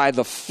 by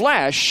the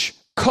flesh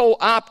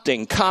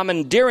co-opting,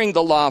 commandeering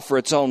the law for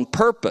its own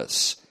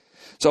purpose.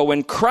 So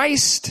when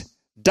Christ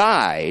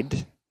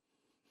died,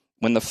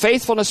 when the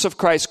faithfulness of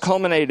Christ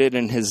culminated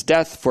in his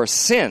death for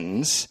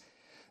sins,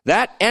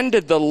 that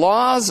ended the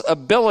law's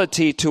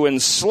ability to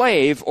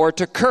enslave or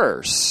to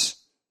curse.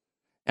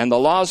 And the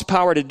law's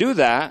power to do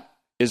that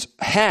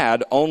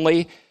had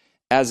only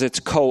as it's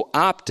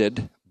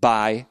co-opted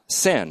by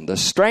sin. The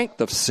strength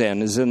of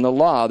sin is in the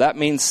law. That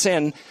means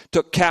sin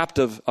took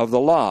captive of the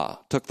law,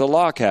 took the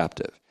law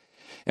captive.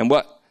 And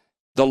what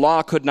the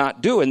law could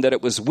not do, in that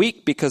it was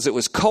weak because it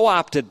was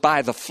co-opted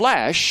by the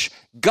flesh,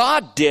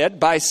 God did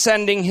by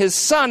sending his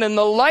Son in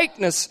the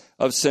likeness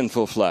of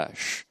sinful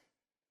flesh.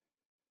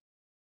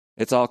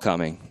 It's all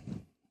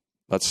coming.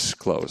 Let's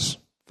close.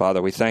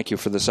 Father, we thank you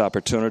for this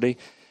opportunity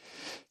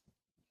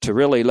to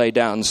really lay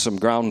down some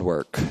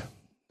groundwork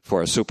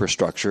for a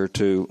superstructure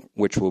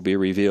which will be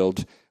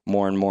revealed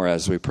more and more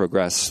as we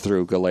progress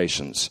through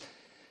Galatians.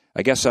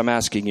 I guess I'm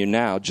asking you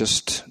now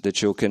just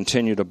that you'll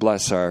continue to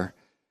bless our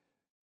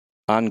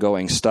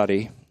ongoing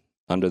study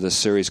under this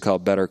series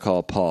called Better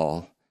Call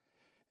Paul,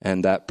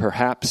 and that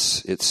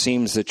perhaps it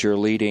seems that you're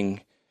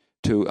leading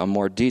to a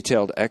more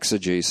detailed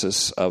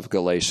exegesis of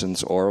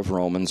Galatians or of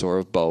Romans or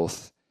of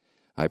both.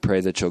 I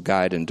pray that you'll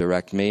guide and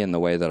direct me in the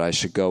way that I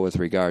should go with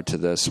regard to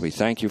this. We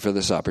thank you for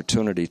this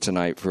opportunity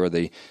tonight for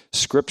the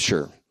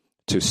Scripture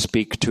to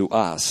speak to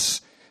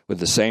us with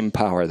the same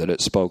power that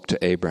it spoke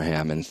to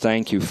Abraham. And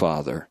thank you,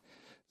 Father,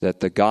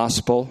 that the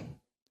gospel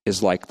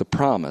is like the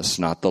promise,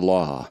 not the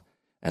law,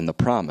 and the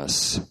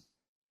promise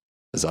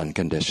is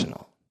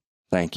unconditional. Thank you.